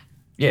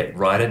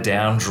 write it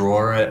down,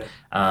 draw it,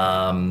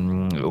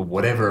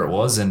 whatever it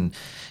was. And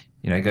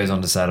he goes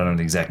on to say, I don't know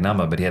the exact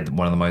number, but he had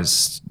one of the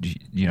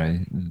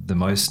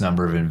most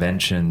number of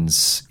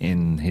inventions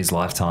in his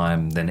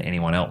lifetime than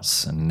anyone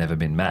else, and never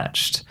been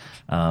matched.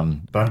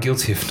 But I'm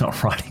guilty of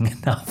not writing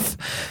enough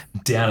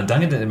down. And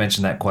Duncan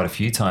mentioned that quite a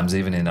few times,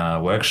 even in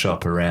our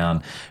workshop,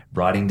 around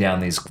writing down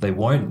these. They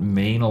won't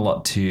mean a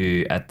lot to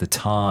you at the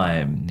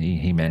time,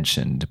 he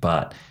mentioned,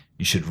 but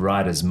you should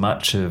write as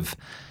much of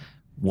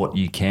what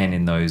you can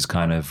in those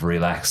kind of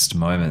relaxed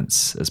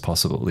moments as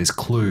possible. These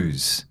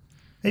clues.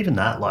 Even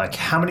that, like,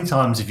 how many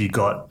times have you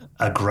got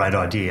a great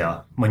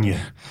idea when you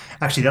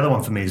actually, the other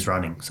one for me is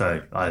running.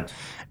 So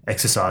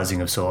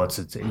exercising of sorts,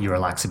 you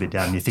relax a bit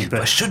down and you think,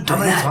 but how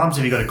many times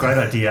have you got a great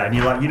idea and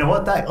you're like, you know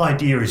what, that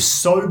idea is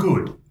so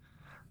good,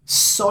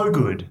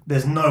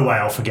 there's no way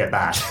I'll forget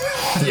that.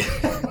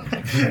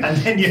 and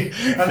then you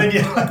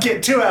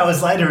get 2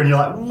 hours later and you're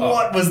like,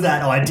 what was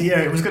that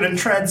idea? It was going to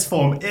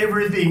transform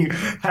everything.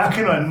 How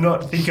can I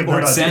not think of that?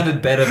 Or it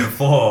sounded better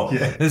before.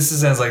 Yeah.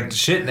 This sounds like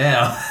shit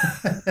now.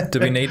 Do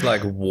we need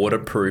like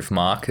waterproof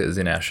markers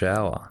in our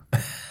shower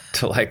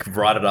to like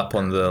write it up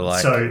on the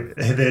like? So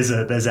there's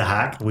a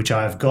hack which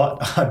I've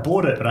got. I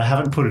bought it, but I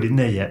haven't put it in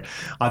there yet.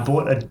 I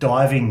bought a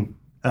diving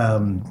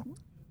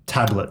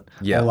tablet,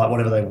 or like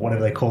whatever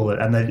they call it,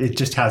 and it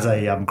just has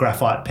a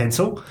graphite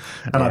pencil.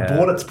 And I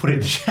bought it to put it in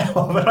the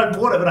shower,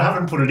 but I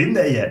haven't put it in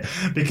there yet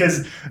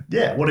because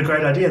what a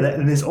great idea!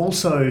 And there's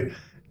also,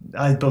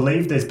 I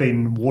believe there's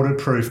been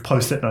waterproof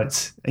Post-it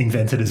notes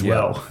invented as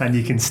well, and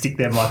you can stick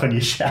them like on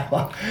your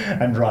shower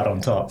and write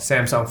on top.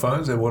 Samsung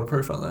phones, they're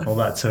waterproof, aren't they? All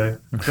that too.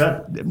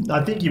 But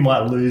I think you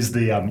might lose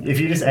the if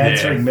you're just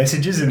answering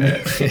messages in the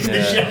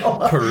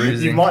shower.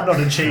 Perusing. You might not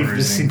achieve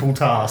the simple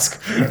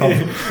task.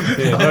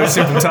 No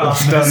simple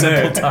task done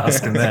there. Simple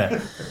task in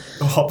there.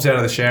 Hops out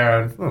of the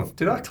shower and,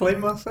 did I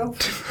clean myself?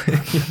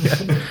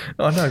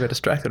 Oh no, I got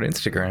distracted on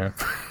Instagram.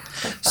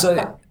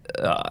 So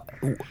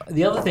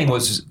the other thing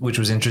which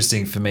was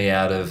interesting for me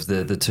out of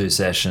the two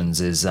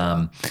sessions is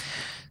so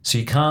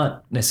you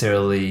can't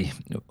necessarily,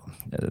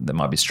 there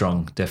might be a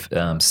strong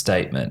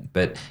statement,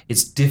 but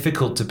it's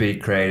difficult to be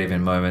creative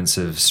in moments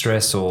of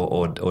stress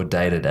or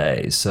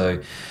day-to-day. So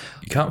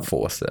You can't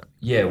force it.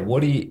 yeah,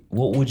 what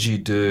would you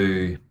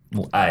do?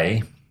 Well,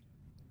 A,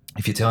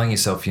 if you're telling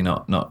yourself you're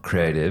not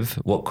creative,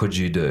 what could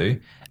you do?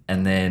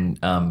 And then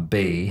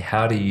B,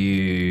 how do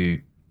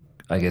you,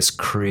 I guess,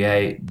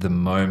 create the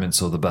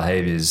moments or the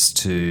behaviors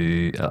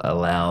to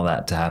allow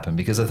that to happen?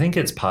 Because I think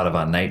it's part of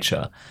our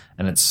nature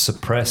and it's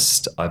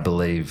suppressed, I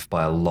believe,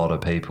 by a lot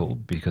of people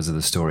because of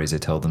the stories they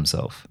tell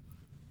themselves.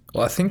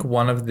 Well, I think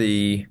one of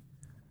the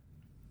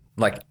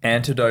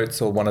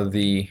antidotes or one of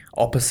the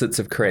opposites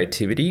of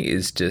creativity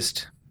is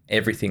just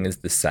everything is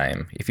the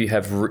same. If you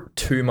have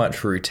too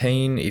much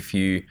routine, if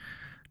you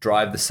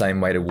drive the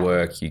same way to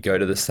work, you go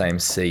to the same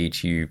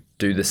seat, you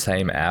do the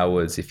same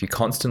hours, if you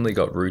constantly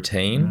got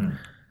routine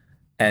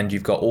and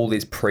you've got all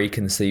these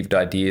preconceived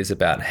ideas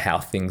about how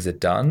things are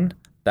done,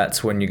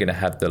 that's when you're going to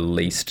have the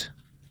least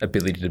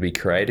ability to be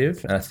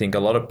creative. And I think a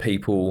lot of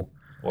people...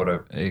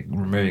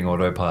 removing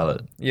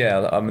autopilot.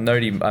 Yeah, a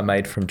note I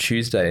made from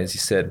Tuesday, as you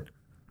said,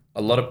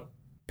 a lot of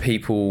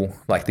people,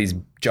 like these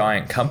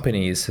giant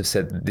companies, have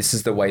said this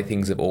is the way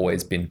things have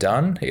always been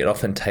done. It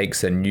often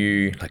takes a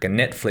new, like a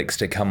Netflix,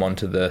 to come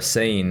onto the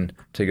scene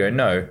to go,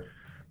 no,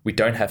 we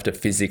don't have to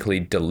physically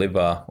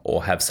deliver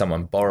or have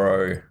someone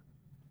borrow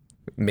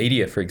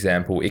media, for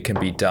example. It can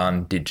be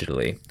done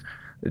digitally.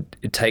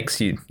 It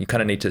takes you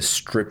kind of need to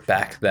strip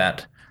back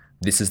that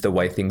this is the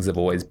way things have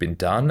always been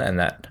done and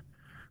that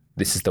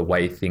this is the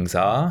way things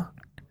are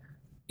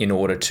in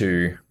order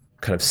to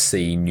kind of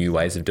see new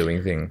ways of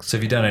doing things. So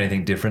have you done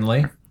anything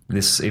differently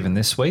even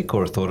this week,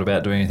 or thought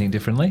about doing anything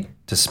differently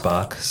to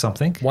spark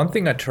something? One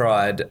thing I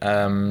tried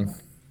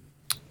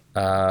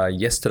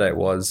yesterday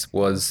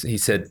was he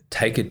said,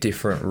 take a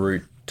different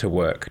route to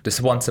work. Just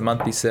once a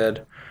month, he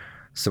said.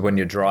 So when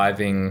you're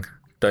driving,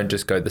 don't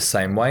just go the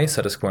same way.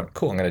 So I just went,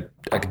 cool,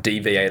 I could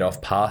deviate off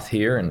path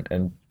here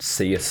and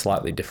see a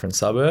slightly different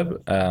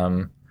suburb.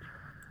 And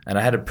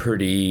I had a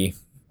pretty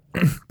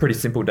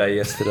simple day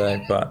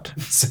yesterday, but...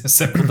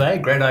 Simple day,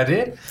 great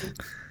idea.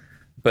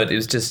 But it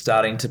was just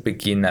starting to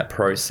begin that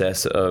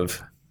process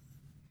of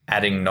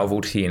adding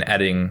novelty and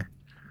adding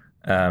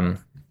kind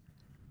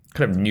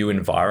of new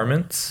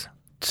environments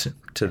to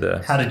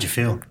the... How did you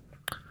feel?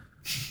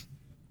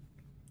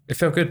 It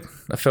felt good.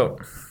 I felt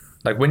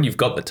like when you've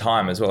got the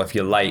time as well, if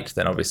you're late,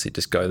 then obviously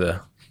just go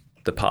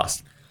the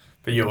past.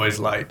 But you're always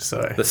late,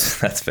 so...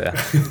 That's fair.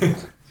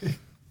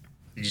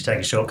 Did you take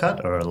a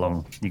shortcut or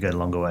you go the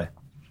longer way?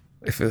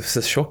 If it was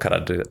a shortcut,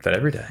 I'd do that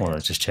every day. Well, I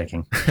was just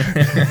checking.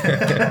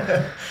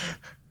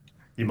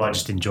 You might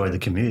just enjoy the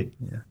commute.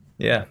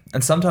 Yeah.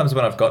 And sometimes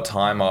when I've got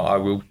time, I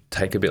will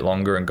take a bit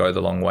longer and go the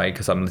long way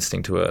because I'm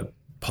listening to a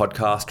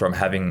podcast or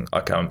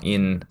I'm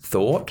in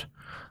thought.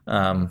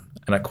 And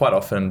I quite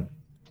often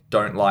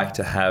don't like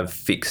to have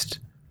fixed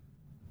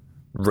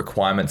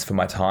requirements for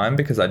my time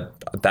because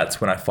that's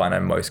when I find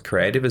I'm most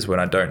creative, is when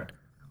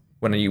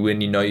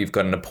you know you've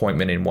got an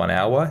appointment in 1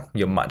 hour,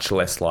 you're much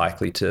less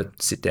likely to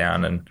sit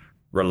down and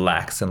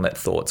relax and let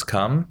thoughts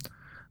come.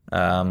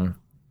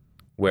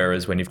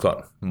 Whereas when you've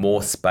got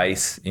more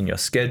space in your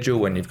schedule,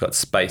 when you've got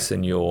space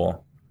in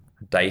your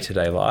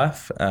day-to-day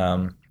life,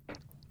 I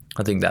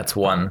think that's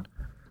one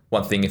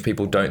thing. If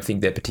people don't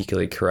think they're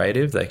particularly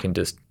creative, they can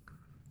just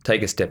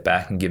take a step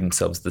back and give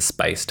themselves the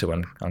space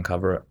to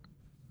uncover it.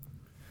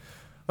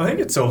 I think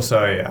it's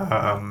also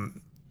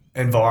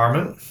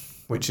environment,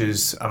 which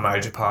is a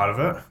major part of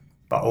it,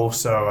 but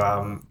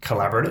also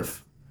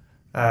collaborative.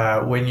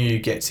 When you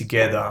get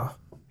together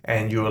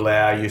and you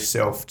allow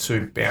yourself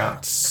to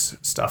bounce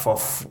stuff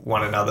off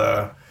one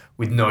another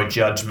with no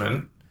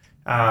judgment,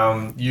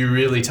 you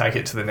really take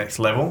it to the next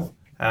level.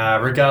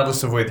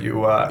 Regardless of whether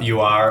you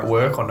are at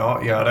work or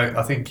not,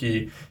 I think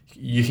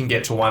you can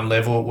get to one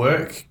level at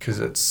work because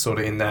it's sort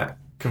of in that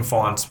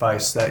confined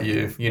space that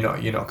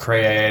you're not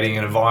creating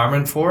an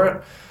environment for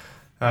it.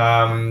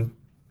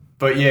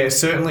 But yeah, it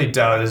certainly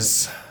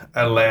does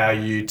allow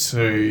you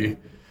to,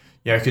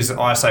 because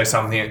I say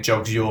something, it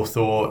jogs your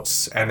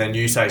thoughts, and then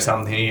you say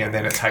something, and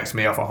then it takes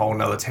me off a whole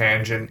nother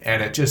tangent,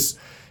 and it just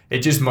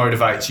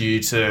motivates you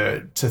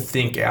to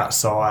think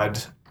outside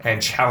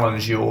and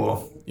challenge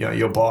your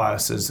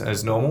bias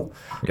as normal.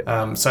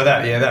 Yep. So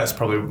that's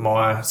probably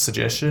my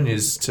suggestion,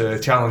 is to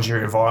challenge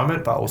your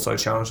environment, but also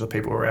challenge the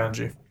people around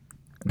you.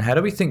 And how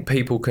do we think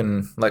people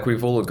can, like,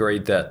 we've all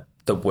agreed that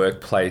the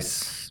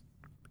workplace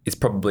is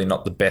probably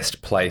not the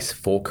best place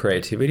for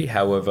creativity.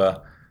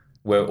 However,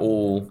 we're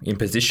all in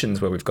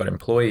positions where we've got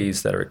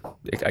employees that are,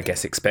 I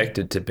guess,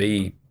 expected to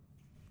be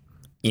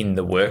in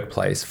the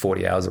workplace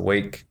 40 hours a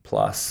week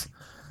plus,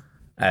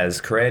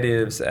 as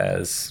creatives,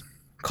 as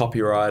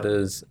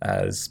copywriters,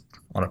 as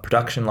on a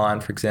production line,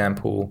 for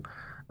example,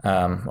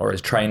 or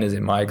as trainers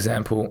in my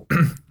example.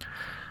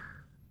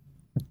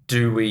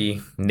 Do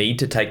we need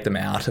to take them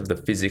out of the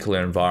physical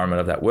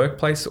environment of that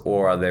workplace,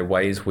 or are there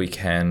ways we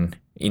can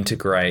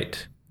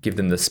integrate, give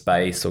them the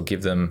space or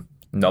give them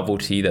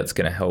novelty that's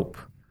going to help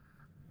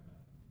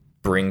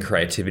bring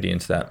creativity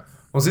into that?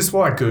 Was this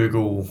why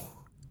Google,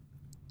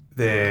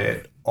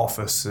 their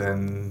office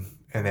and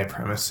their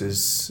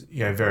premises,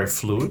 very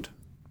fluid?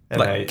 And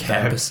like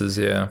campuses,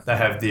 they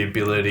have the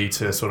ability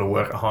to sort of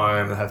work at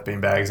home and have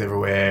beanbags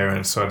everywhere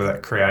and sort of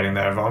that creating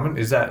that environment.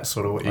 Is that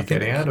sort of what you're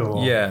getting at?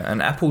 Or? Yeah,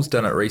 and Apple's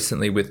done it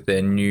recently with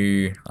their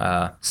new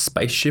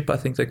spaceship, I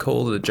think they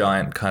call it, a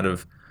giant kind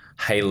of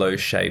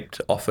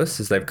halo-shaped office,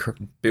 as they've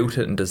built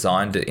it and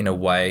designed it in a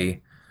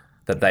way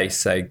that they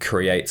say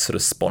creates sort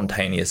of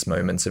spontaneous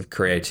moments of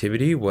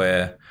creativity,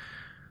 where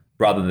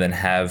rather than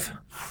have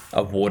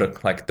the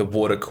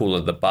water cooler,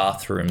 the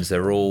bathrooms,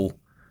 they're all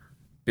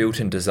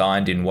built and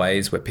designed in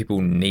ways where people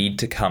need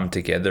to come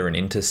together and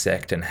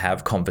intersect and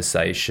have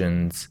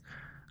conversations.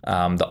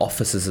 The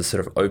offices are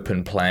sort of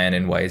open plan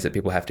in ways that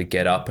people have to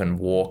get up and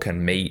walk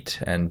and meet,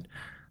 and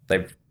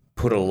they've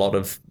put a lot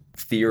of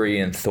theory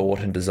and thought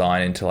and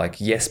design into, like,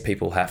 yes,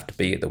 people have to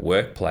be at the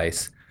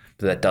workplace,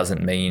 but that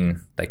doesn't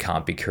mean they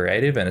can't be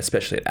creative. And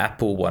especially at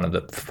Apple, one of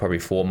the probably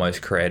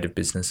foremost creative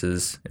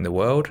businesses in the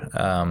world,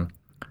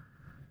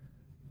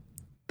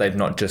 they've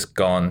not just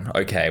gone,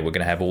 okay, we're going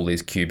to have all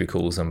these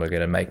cubicles and we're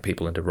going to make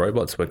people into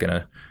robots. We're going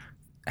to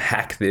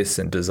hack this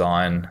and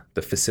design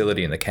the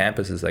facility and the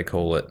campus, as they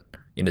call it,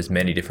 in as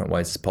many different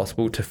ways as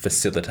possible to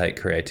facilitate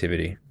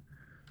creativity.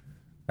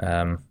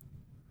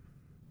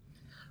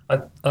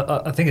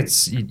 I think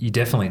you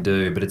definitely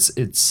do, but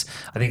it's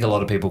I think a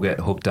lot of people get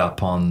hooked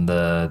up on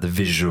the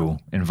visual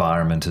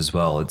environment as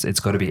well. It's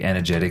got to be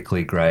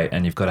energetically great,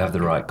 and you've got to have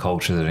the right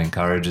culture that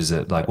encourages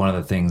it. Like, one of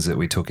the things that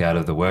we took out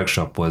of the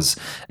workshop was,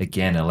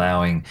 again,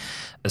 allowing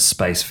a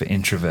space for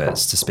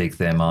introverts to speak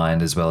their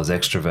mind as well as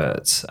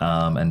extroverts,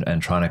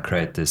 and trying to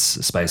create this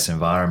space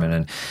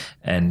environment.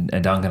 And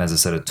Duncan has a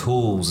set of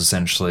tools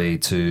essentially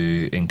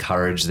to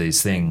encourage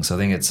these things. So I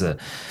think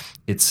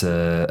it's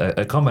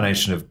a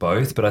combination of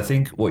both, but I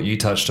think what you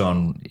touched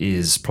on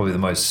is probably the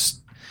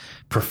most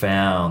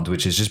profound,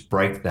 which is just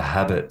break the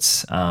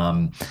habits.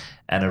 And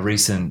a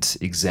recent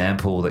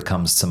example that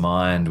comes to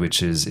mind,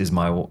 which is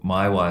my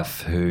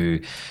wife,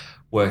 who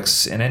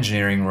works an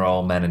engineering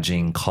role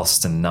managing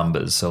cost and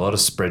numbers, so a lot of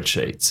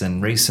spreadsheets.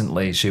 And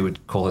recently she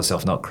would call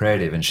herself not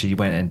creative, and she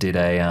went and did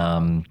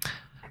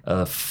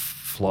a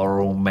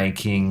floral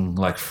making,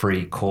 like,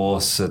 free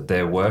course at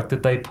their work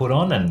that they put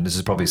on. And this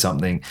is probably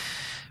something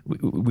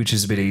which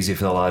is a bit easier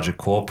for the larger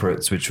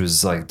corporates, which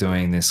was like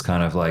doing this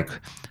kind of like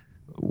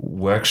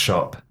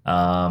workshop.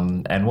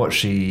 And what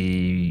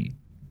she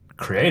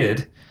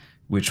created,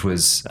 which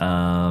was, just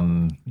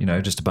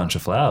a bunch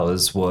of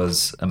flowers,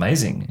 was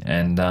amazing.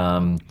 And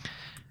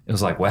it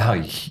was like, wow,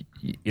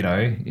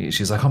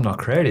 she's like, I'm not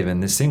creative.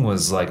 And this thing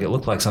was like, it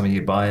looked like something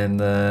you'd buy in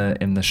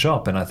the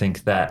shop. And I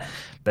think that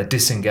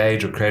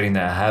disengage, or creating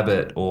that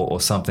habit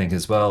or something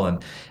as well.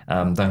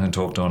 And Duncan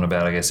talked on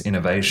about, I guess,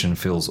 innovation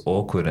feels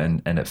awkward,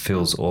 and it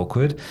feels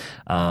awkward.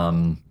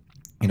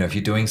 If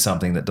you're doing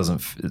something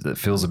that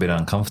feels a bit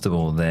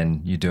uncomfortable,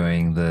 then you're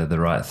doing the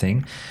right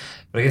thing.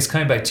 But I guess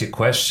coming back to your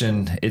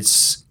question,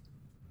 it's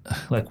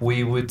like,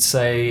 we would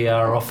say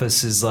our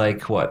office is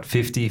like, what,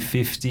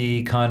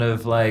 50-50 kind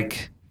of,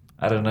 like,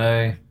 I don't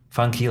know,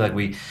 funky. Like,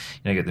 we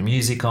get the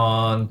music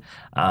on,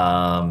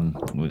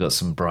 we've got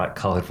some bright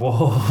coloured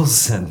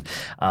walls, and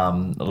a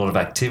lot of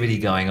activity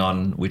going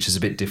on, which is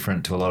a bit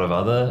different to a lot of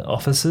other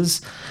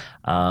offices.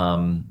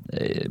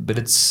 But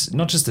it's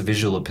not just the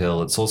visual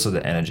appeal, it's also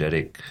the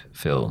energetic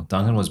feel.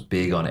 Duncan was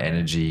big on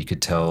energy. You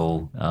could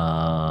tell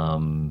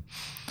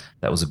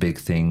that was a big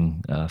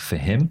thing for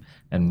him,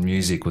 and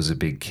music was a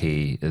big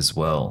key as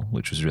well,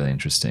 which was really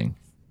interesting.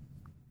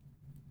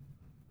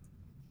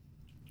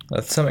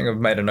 That's something I've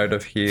made a note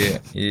of here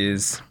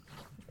is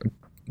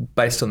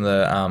based on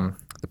the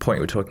point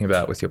you were talking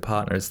about with your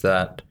partner is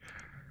that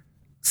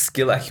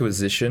skill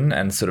acquisition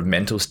and sort of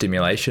mental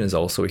stimulation is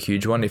also a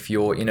huge one. If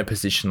you're in a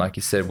position, like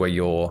you said, where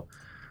you're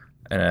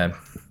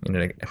in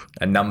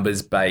a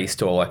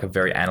numbers-based or like a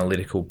very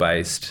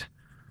analytical-based,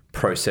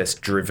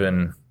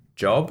 process-driven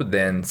job,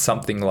 then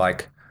something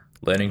like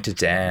learning to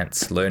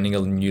dance, learning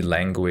a new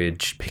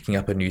language, picking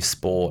up a new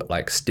sport,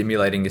 like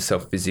stimulating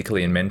yourself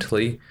physically and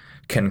mentally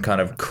can kind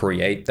of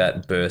create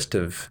that burst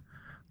of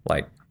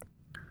like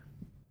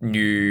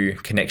new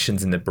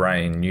connections in the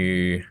brain,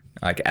 new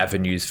like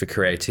avenues for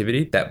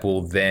creativity that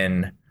will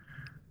then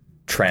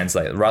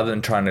translate rather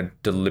than trying to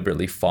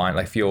deliberately find,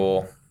 like if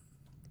you're,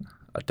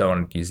 I don't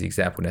want to use the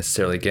example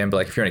necessarily again, but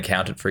like if you're an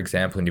accountant, for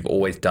example, and you've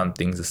always done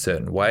things a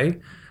certain way,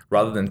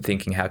 rather than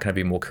thinking, how can I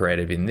be more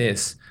creative in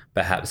this?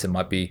 Perhaps it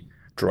might be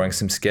drawing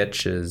some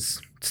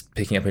sketches,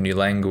 picking up a new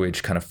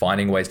language, kind of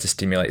finding ways to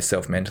stimulate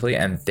yourself mentally,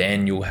 and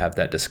then you'll have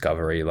that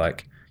discovery.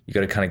 Like you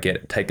got to kind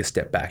of take a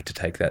step back to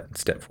take that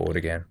step forward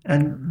again.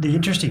 And the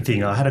interesting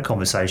thing, I had a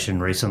conversation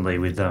recently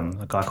with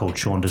a guy called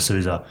Sean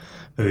D'Souza,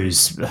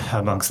 who's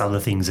amongst other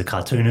things a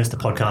cartoonist, a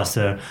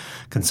podcaster,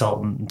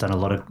 consultant, done a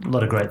lot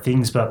of great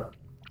things. But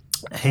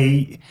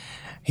he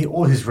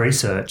all his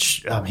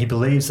research, he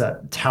believes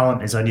that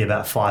talent is only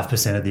about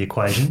 5% of the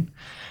equation.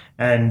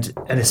 And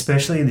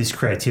especially in this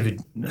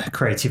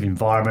creative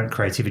environment,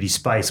 creativity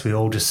space, we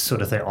all just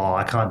sort of think, oh,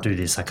 I can't do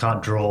this, I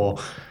can't draw,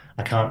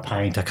 I can't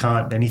paint, I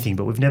can't anything,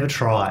 but we've never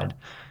tried.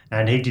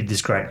 And he did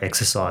this great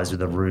exercise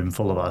with a room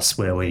full of us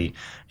where he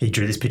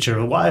drew this picture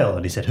of a whale,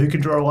 and he said, who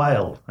can draw a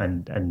whale?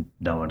 And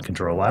no one can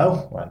draw a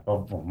whale.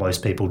 Well,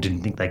 most people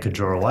didn't think they could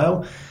draw a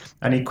whale.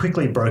 And he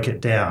quickly broke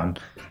it down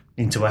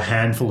into a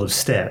handful of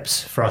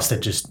steps for us to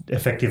just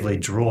effectively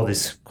draw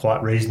this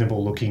quite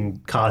reasonable looking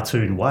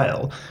cartoon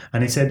whale.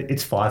 And he said,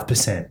 it's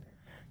 5%.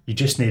 You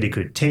just need a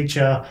good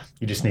teacher.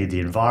 You just need the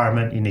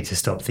environment. You need to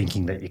stop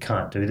thinking that you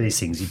can't do these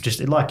things. You've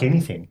just, like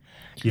anything,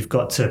 you've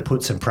got to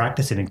put some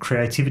practice in, and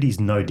creativity is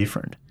no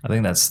different. I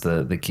think that's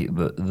the key,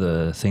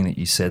 the thing that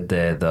you said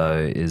there, though,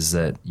 is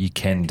that you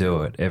can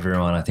do it.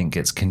 Everyone, I think,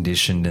 gets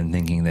conditioned in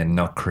thinking they're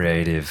not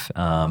creative.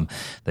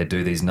 They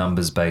do these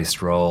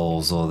numbers-based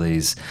roles or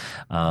these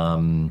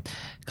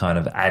kind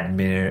of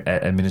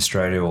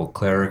administrative or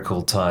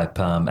clerical type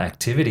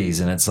activities,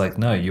 and it's like,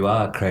 no, you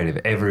are creative.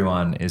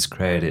 Everyone is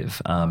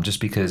creative.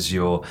 Just because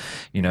you're,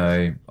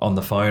 on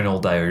the phone all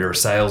day, or you're a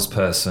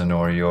salesperson,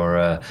 or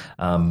you're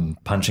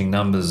punching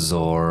numbers,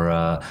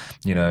 or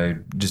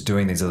just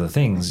doing these other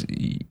things.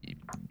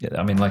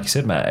 I mean, like you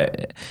said,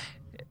 Matt,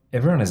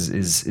 everyone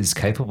is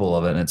capable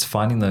of it, and it's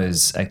finding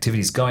those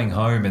activities, going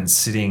home and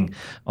sitting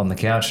on the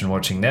couch and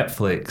watching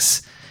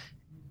Netflix,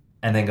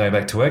 and then going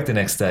back to work the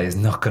next day is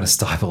not going to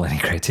stifle any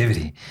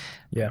creativity.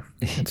 Yeah,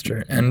 that's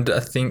true. And I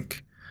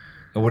think,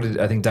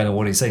 Daniel,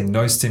 what did he say?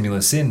 No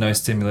stimulus in, no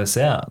stimulus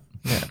out.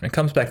 Yeah, it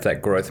comes back to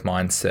that growth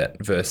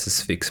mindset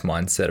versus fixed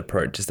mindset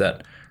approach, is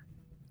that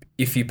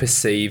if you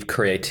perceive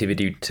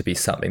creativity to be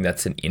something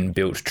that's an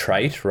inbuilt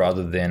trait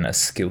rather than a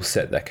skill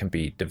set that can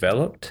be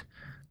developed,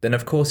 then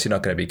of course you're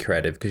not going to be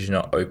creative because you're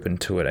not open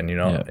to it and you're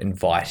not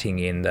inviting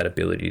in that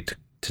ability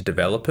to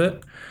develop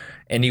it.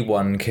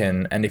 Anyone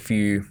can, and if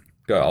you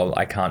go, oh,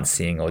 I can't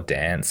sing or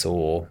dance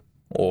or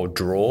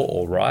draw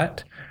or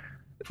write,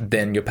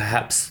 then you're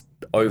perhaps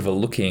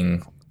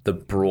overlooking the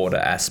broader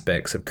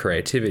aspects of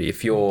creativity.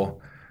 If you're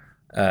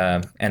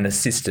an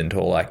assistant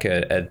or like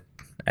a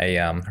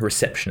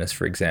receptionist,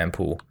 for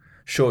example,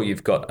 sure,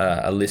 you've got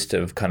a list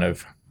of kind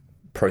of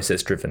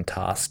process-driven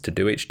tasks to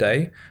do each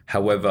day.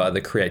 However, the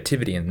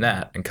creativity in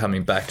that, and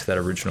coming back to that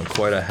original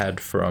quote I had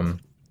from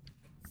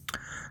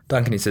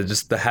Duncan, he said,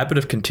 just the habit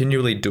of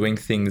continually doing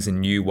things in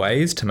new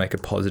ways to make a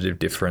positive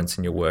difference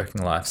in your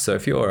working life. So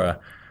if you're a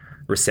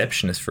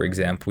receptionist, for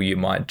example, you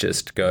might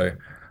just go,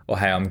 oh,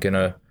 hey, I'm going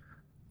to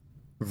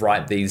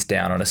write these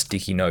down on a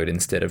sticky note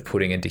instead of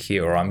putting into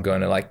here, or I'm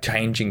going to, like,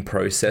 changing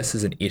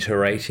processes and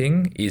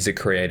iterating is a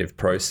creative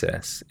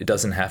process. It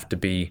doesn't have to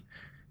be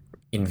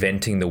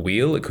inventing the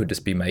wheel. It could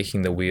just be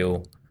making the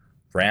wheel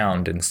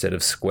round instead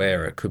of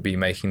square. It could be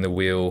making the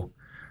wheel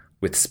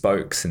with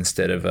spokes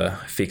instead of a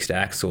fixed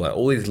axle.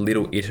 All these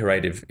little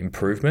iterative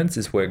improvements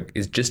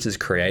is just as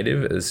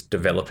creative as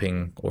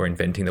developing or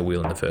inventing the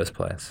wheel in the first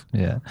place.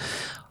 Yeah.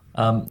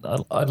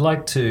 I'd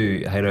like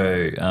to,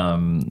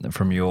 Hato,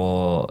 from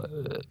your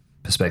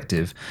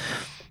perspective,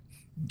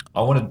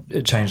 I want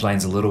to change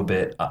lanes a little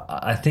bit.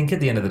 I think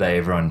at the end of the day,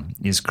 everyone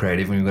is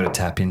creative and we've got to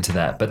tap into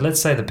that. But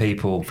let's say the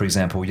people, for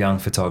example, young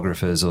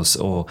photographers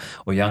or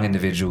young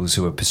individuals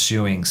who are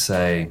pursuing,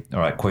 say,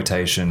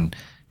 quotation,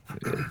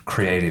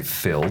 creative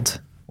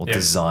field or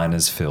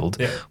designers field.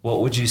 Yeah.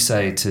 What would you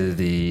say to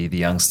the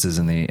youngsters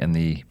and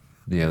the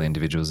early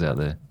individuals out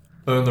there?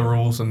 Learn the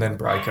rules and then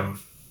break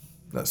them.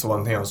 That's the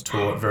one thing I was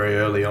taught very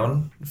early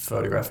on,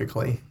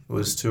 photographically,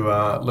 was to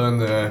learn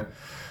the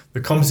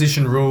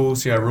composition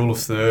rules, rule of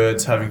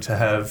thirds, having to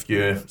have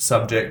your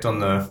subject on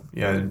the,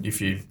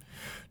 if you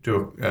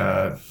do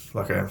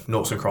like a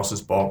noughts and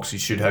crosses box, you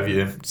should have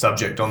your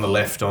subject on the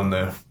left on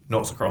the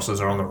noughts and crosses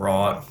or on the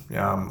right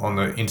on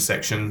the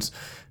intersections.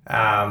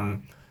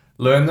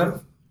 Learn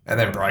them and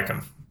then break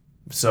them.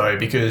 So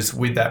because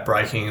with that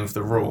breaking of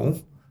the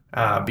rule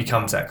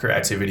becomes that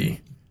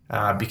creativity,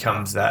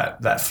 becomes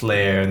that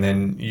flair, and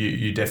then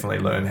you definitely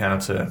learn how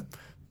to,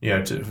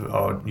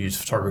 I'll use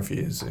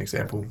photography as an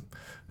example.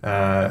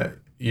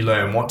 You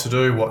learn what to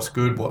do, what's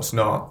good, what's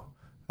not,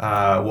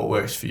 what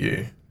works for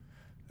you.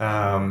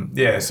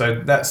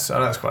 So that's, I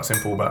know it's quite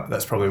simple, but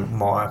that's probably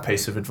my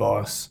piece of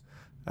advice.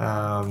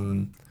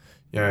 Learn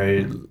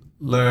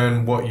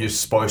what you're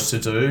supposed to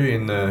do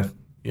in the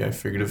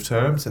figurative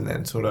terms, and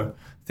then sort of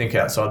think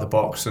outside the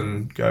box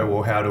and go,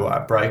 well, how do I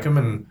break them,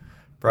 and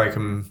break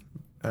them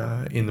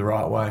in the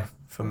right way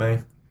for me.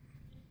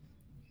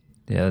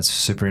 Yeah, that's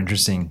super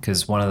interesting,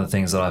 because one of the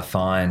things that I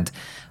find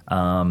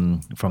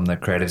from the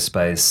creative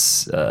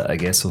space, I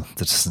guess, or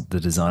the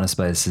designer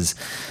space, is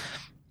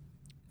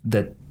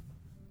that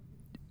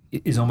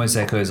is almost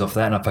echoes off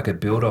that. And if I could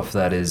build off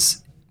that,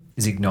 is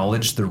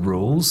acknowledge the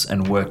rules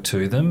and work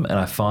to them. And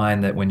I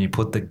find that when you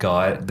put the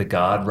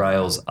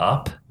guardrails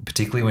up,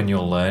 particularly when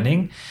you're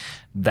learning,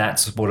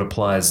 that's what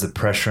applies the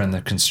pressure and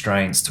the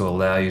constraints to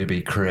allow you to be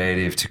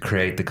creative, to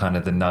create the kind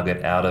of the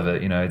nugget out of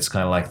it. It's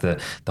kind of like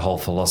the whole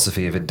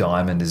philosophy of a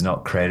diamond is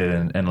not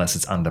created unless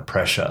it's under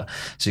pressure.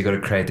 So you've got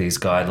to create these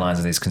guidelines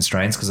and these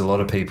constraints, because a lot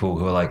of people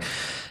who are like,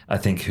 I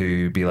think,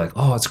 who be like,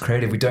 oh, it's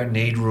creative, we don't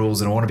need rules,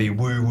 and I want to be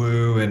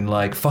woo-woo and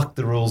like fuck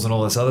the rules and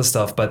all this other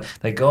stuff. But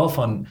they go off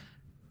on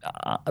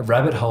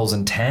rabbit holes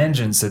and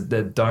tangents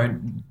that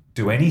don't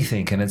do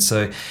anything. And it's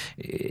so,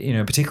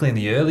 particularly in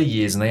the early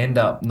years, and they end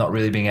up not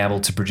really being able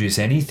to produce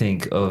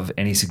anything of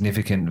any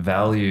significant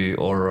value,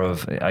 or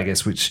of, I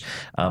guess, which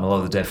a lot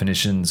of the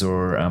definitions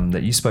or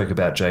that you spoke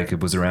about,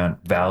 Jacob, was around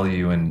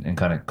value and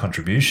kind of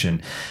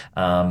contribution.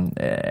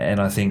 And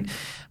I think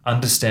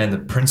understand the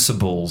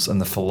principles and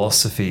the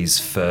philosophies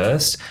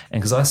first.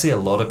 And because I see a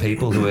lot of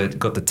people who have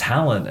got the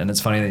talent, and it's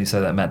funny that you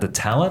say that, Matt, the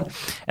talent,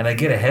 and they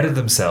get ahead of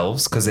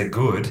themselves because they're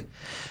good,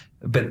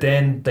 but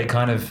then they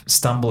kind of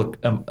stumble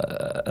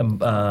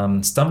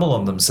on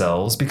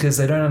themselves because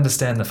they don't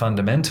understand the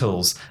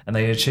fundamentals, and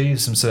they achieve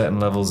some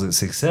certain levels of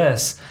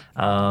success,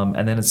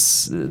 and then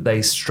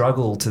they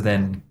struggle to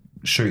then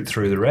shoot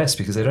through the rest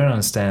because they don't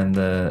understand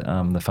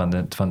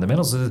the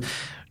fundamentals.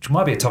 Which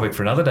might be a topic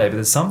for another day, but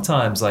there's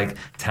sometimes like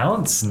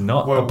talent's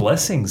not a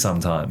blessing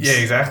sometimes. Yeah,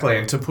 exactly.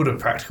 And to put a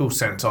practical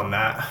sense on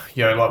that,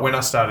 like when I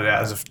started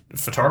out as a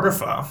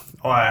photographer,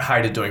 I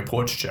hated doing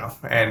portraiture.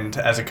 And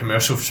as a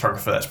commercial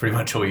photographer, that's pretty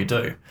much all you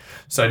do.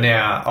 So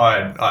now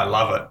I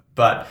love it.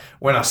 But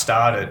when I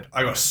started,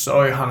 I got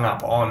so hung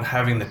up on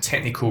having the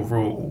technical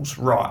rules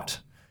right.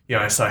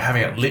 So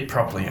having it lit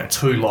properly,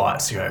 2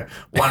 lights,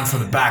 one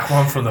from the back,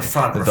 one from the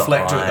front,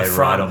 reflector at the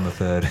front. Right on the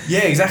third.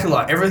 Yeah, exactly.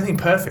 Like everything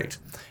perfect.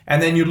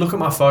 And then you look at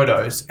my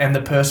photos and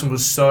the person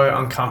was so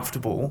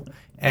uncomfortable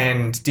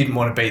and didn't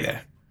want to be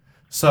there.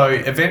 So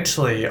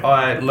eventually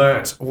I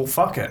learnt, well,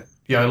 fuck it.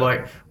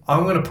 Like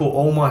I'm going to put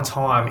all my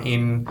time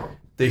in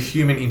the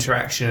human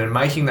interaction and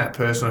making that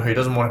person who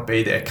doesn't want to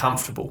be there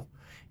comfortable,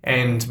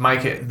 and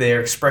make it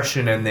their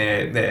expression and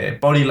their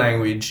body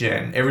language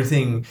and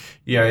everything,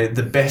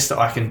 the best that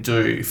I can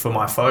do for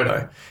my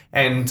photo.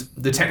 And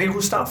the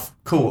technical stuff,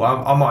 cool.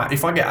 I might,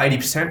 if I get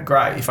 80%,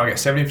 great. If I get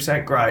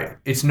 70%, great.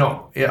 It's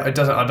not, it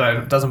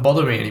doesn't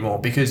bother me anymore,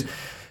 because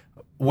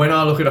when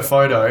I look at a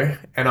photo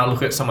and I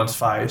look at someone's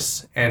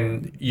face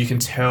and you can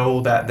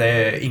tell that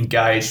they're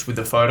engaged with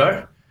the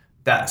photo,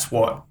 that's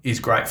what is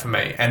great for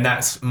me. And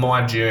that's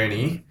my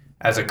journey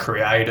as a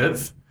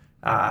creative,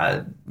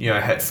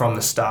 from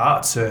the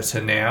start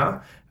to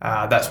now.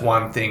 That's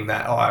one thing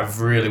that I've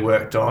really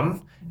worked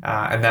on,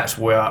 and that's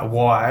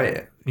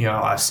why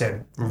I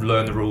said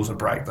learn the rules and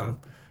break them,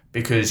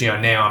 because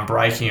now I'm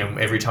breaking them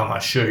every time I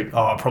shoot.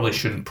 I probably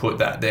shouldn't put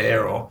that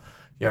there, or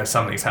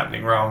something's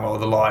happening wrong, or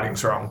the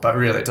lighting's wrong, but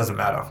really it doesn't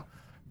matter,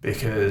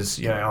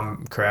 because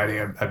I'm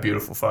creating a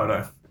beautiful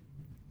photo.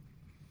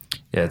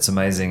 Yeah, it's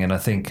amazing. And I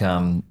think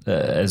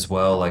as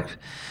well, like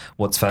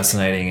what's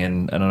fascinating,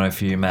 and I don't know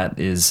for you, Matt,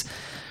 is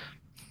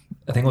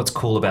I think what's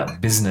cool about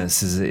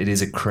business is it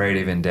is a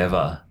creative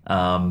endeavor.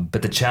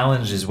 But the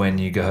challenge is when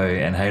you go,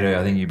 and Hato,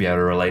 I think you'd be able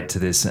to relate to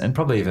this, and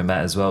probably even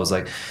Matt as well, is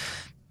like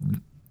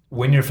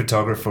when you're a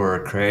photographer or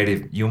a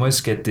creative, you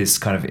almost get this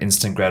kind of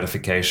instant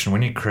gratification.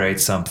 When you create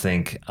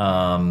something,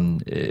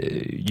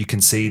 you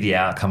can see the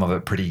outcome of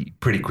it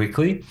pretty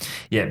quickly.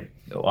 Yeah.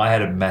 I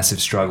had a massive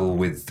struggle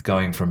with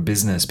going from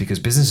business, because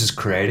business is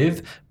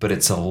creative, but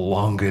it's a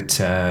longer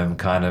term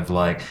kind of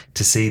like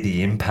to see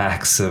the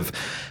impacts of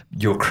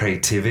your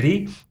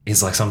creativity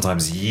is like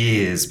sometimes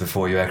years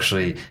before you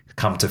actually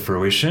come to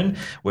fruition.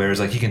 Whereas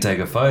like you can take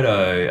a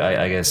photo,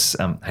 I guess,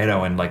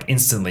 Hato, and like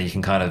instantly you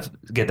can kind of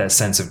get that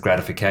sense of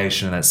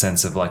gratification and that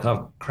sense of like,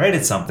 I've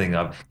created something,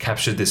 I've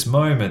captured this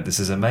moment, this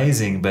is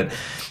amazing. But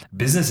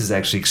business is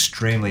actually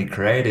extremely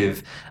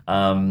creative,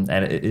 and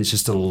it's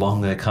just a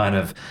longer kind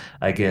of,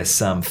 I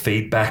guess,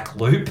 feedback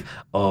loop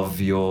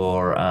of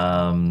your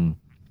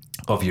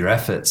of your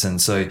efforts.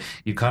 And so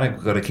you kind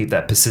of got to keep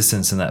that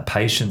persistence and that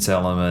patience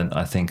element,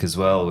 I think, as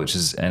well, which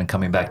is, and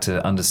coming back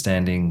to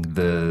understanding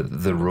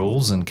the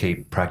rules and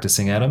keep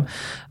practicing at them.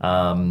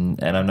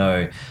 And I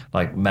know,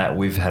 like Matt,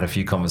 we've had a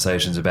few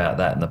conversations about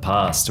that in the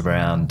past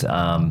around,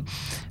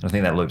 I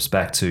think that loops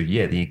back to,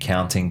 the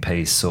accounting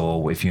piece,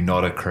 or if you're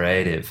not a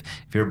creative,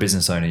 if you're a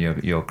business owner,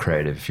 you're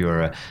creative. If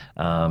you're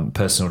a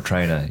personal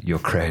trainer, you're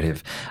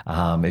creative.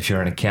 If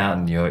you're an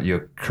accountant,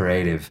 you're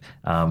creative.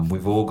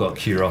 We've all got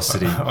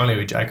curiosity. Only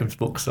with Jacob's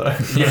book, so.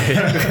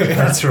 Yeah,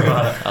 that's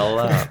right.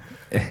 I'll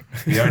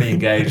You're only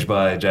engaged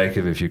by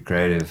Jacob if you're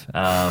creative.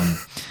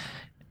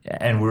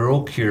 And we're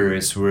all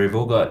curious. We've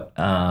all got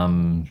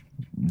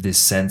this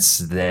sense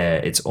there.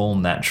 It's all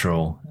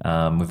natural.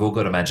 We've all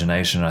got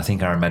imagination. I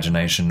think our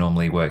imagination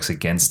normally works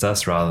against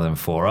us rather than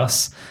for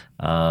us.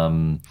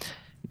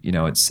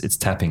 It's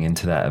tapping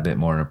into that a bit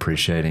more and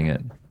appreciating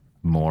it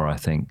more, I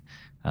think.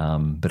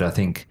 But I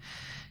think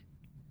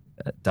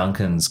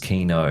Duncan's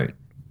keynote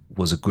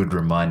was a good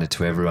reminder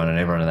to everyone and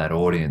everyone in that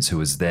audience who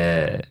was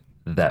there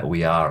that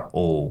we are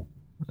all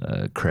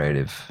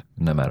creative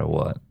no matter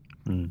what.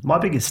 My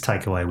biggest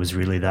takeaway was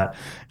really that,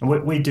 and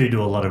we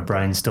do a lot of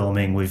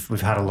brainstorming.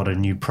 We've had a lot of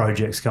new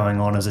projects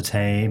going on as a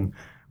team.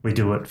 We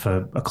do it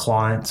for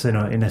clients in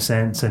a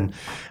sense, and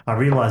I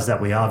realised that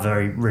we are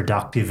very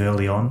reductive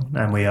early on,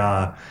 and we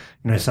are,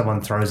 someone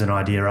throws an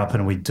idea up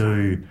and we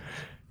do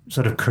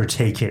sort of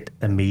critique it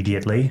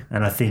immediately.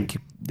 And I think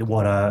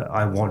what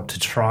I want to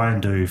try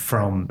and do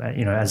from,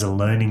 as a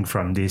learning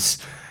from this,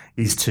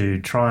 is to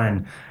try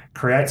and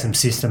create some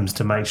systems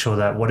to make sure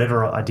that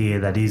whatever idea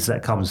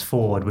that comes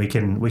forward, we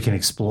can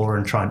explore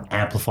and try and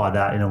amplify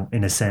that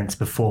in a sense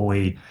before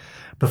we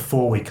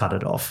cut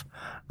it off,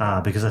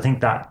 because I think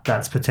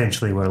that's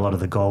potentially where a lot of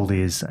the gold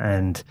is,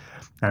 and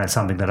it's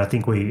something that I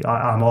think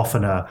I'm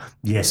often a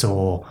yes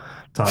or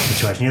type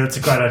situation. It's a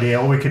great idea,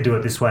 or we could do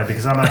it this way,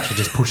 because I'm actually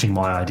just pushing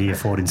my idea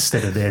forward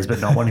instead of theirs, but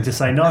not wanting to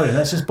say no. And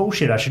that's just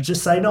bullshit. I should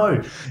just say no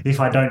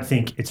if I don't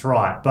think it's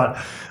right. But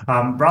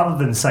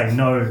rather than say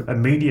no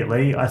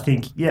immediately, I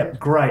think,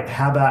 great.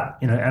 How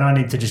about, and I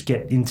need to just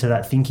get into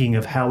that thinking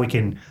of how we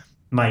can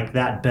make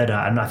that better.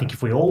 And I think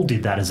if we all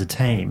did that as a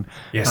team,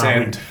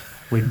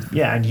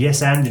 and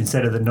yes and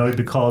instead of the no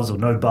because or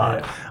no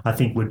but, I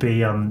think we'll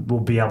be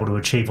able to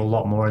achieve a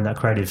lot more in that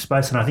creative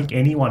space. And I think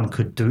anyone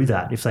could do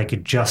that if they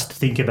could just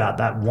think about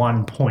that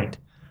one point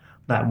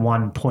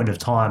of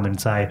time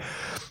and say,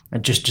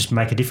 and just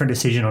make a different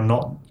decision, or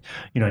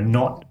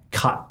not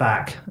cut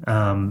back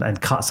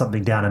and cut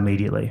something down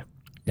immediately.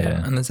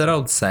 Yeah. And there's that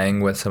old saying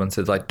where someone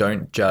says, like,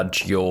 don't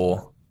judge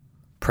your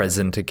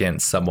present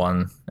against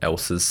someone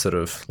else's, sort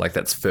of like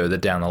that's further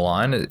down the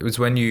line. It was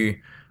when you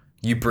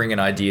bring an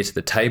idea to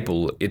the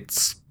table,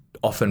 it's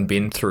often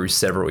been through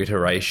several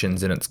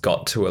iterations and it's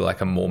got to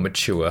a more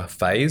mature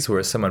phase,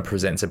 whereas someone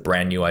presents a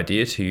brand new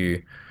idea to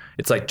you,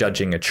 it's like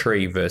judging a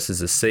tree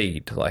versus a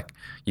seed. Like,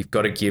 you've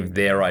got to give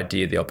their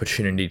idea the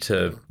opportunity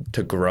to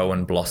grow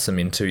and blossom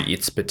into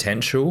its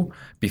potential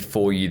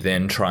before you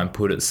then try and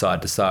put it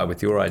side to side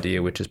with your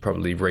idea, which has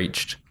probably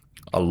reached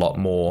a lot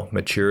more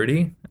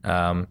maturity.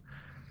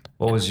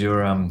 What was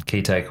your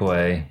key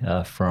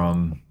takeaway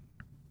from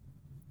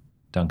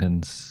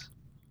Duncan's?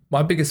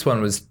 My biggest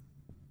one was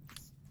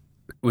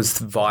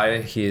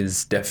via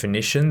his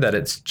definition that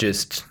it's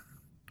just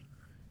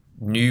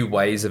new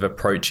ways of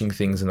approaching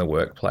things in the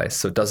workplace.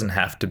 So it doesn't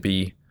have to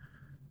be,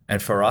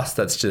 and for us,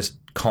 that's just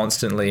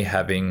constantly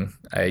having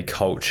a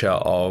culture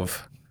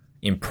of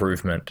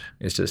improvement.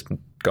 It's just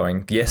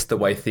going, yes, the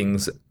way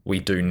things we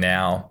do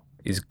now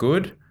is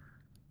good,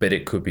 but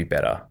it could be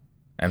better.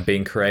 And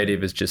being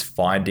creative is just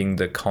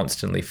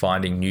constantly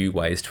finding new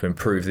ways to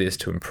improve this,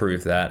 to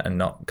improve that, and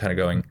not kind of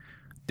going,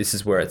 this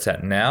is where it's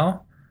at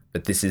now,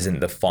 but this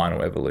isn't the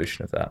final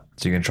evolution of that.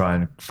 So you can try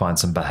and find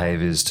some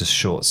behaviors to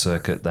short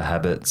circuit the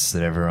habits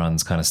that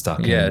everyone's kind of stuck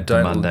in.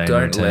 Don't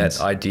routines. Let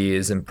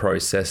ideas and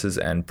processes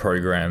and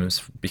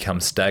programs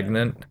become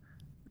stagnant.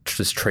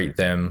 Just treat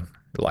them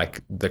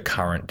like the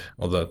current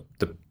or the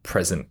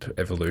present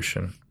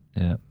evolution.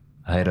 Yeah.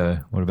 Hato,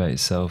 what about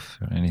yourself?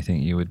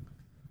 Anything you would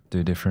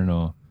do different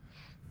or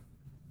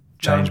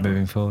change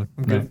moving forward?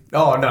 Good.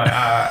 No? Oh, no.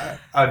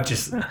 I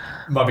just,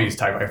 my biggest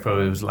takeaway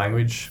for it was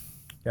language.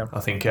 Yeah. I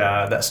think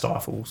that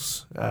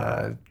stifles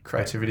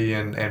creativity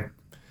and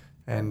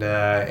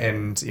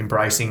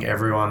embracing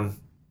everyone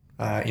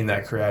in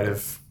that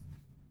creative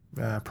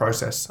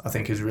process, I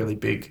think, is really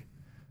big,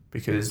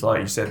 because,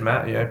 like you said,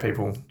 Matt,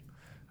 people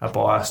are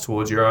biased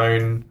towards your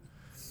own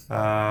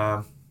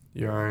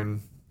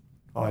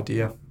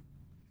idea.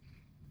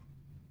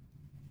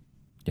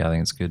 Yeah, I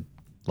think it's good.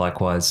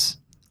 Likewise,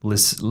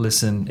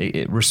 listen,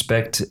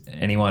 respect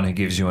anyone who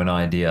gives you an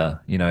idea.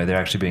 They're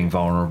actually being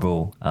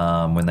vulnerable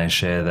when they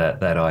share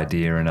that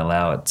idea, and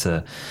allow it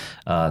to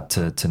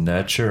to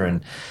nurture.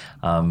 And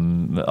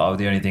the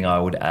only thing I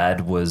would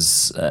add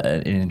was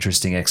an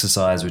interesting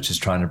exercise, which is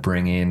trying to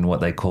bring in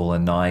what they call a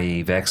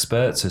naive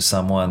expert, so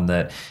someone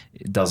that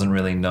doesn't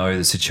really know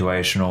the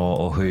situation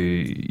or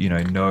who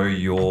know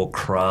your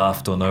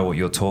craft or know what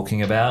you're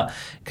talking about,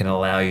 can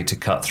allow you to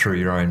cut through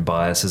your own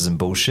biases and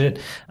bullshit.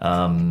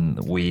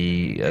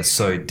 We are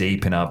so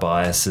deep in our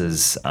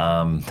biases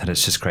that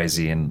it's just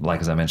crazy. And like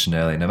as I mentioned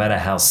earlier, no matter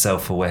how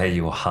self-aware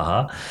you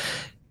are,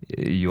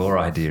 your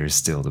idea is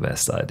still the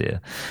best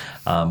idea.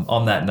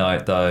 On that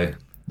note, though,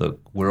 look,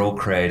 we're all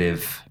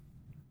creative.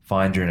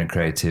 Find your inner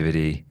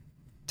creativity,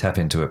 tap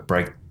into it,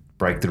 break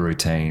the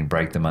routine,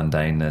 break the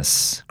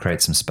mundaneness,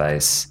 create some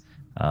space,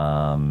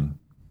 and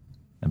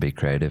be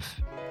creative.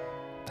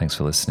 Thanks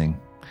for listening.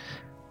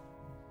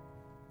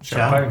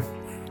 Champagne.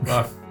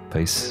 Bye.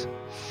 Peace.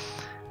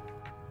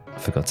 I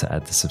forgot to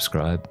add the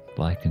subscribe,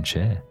 like, and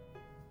share.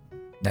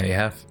 There you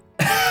have.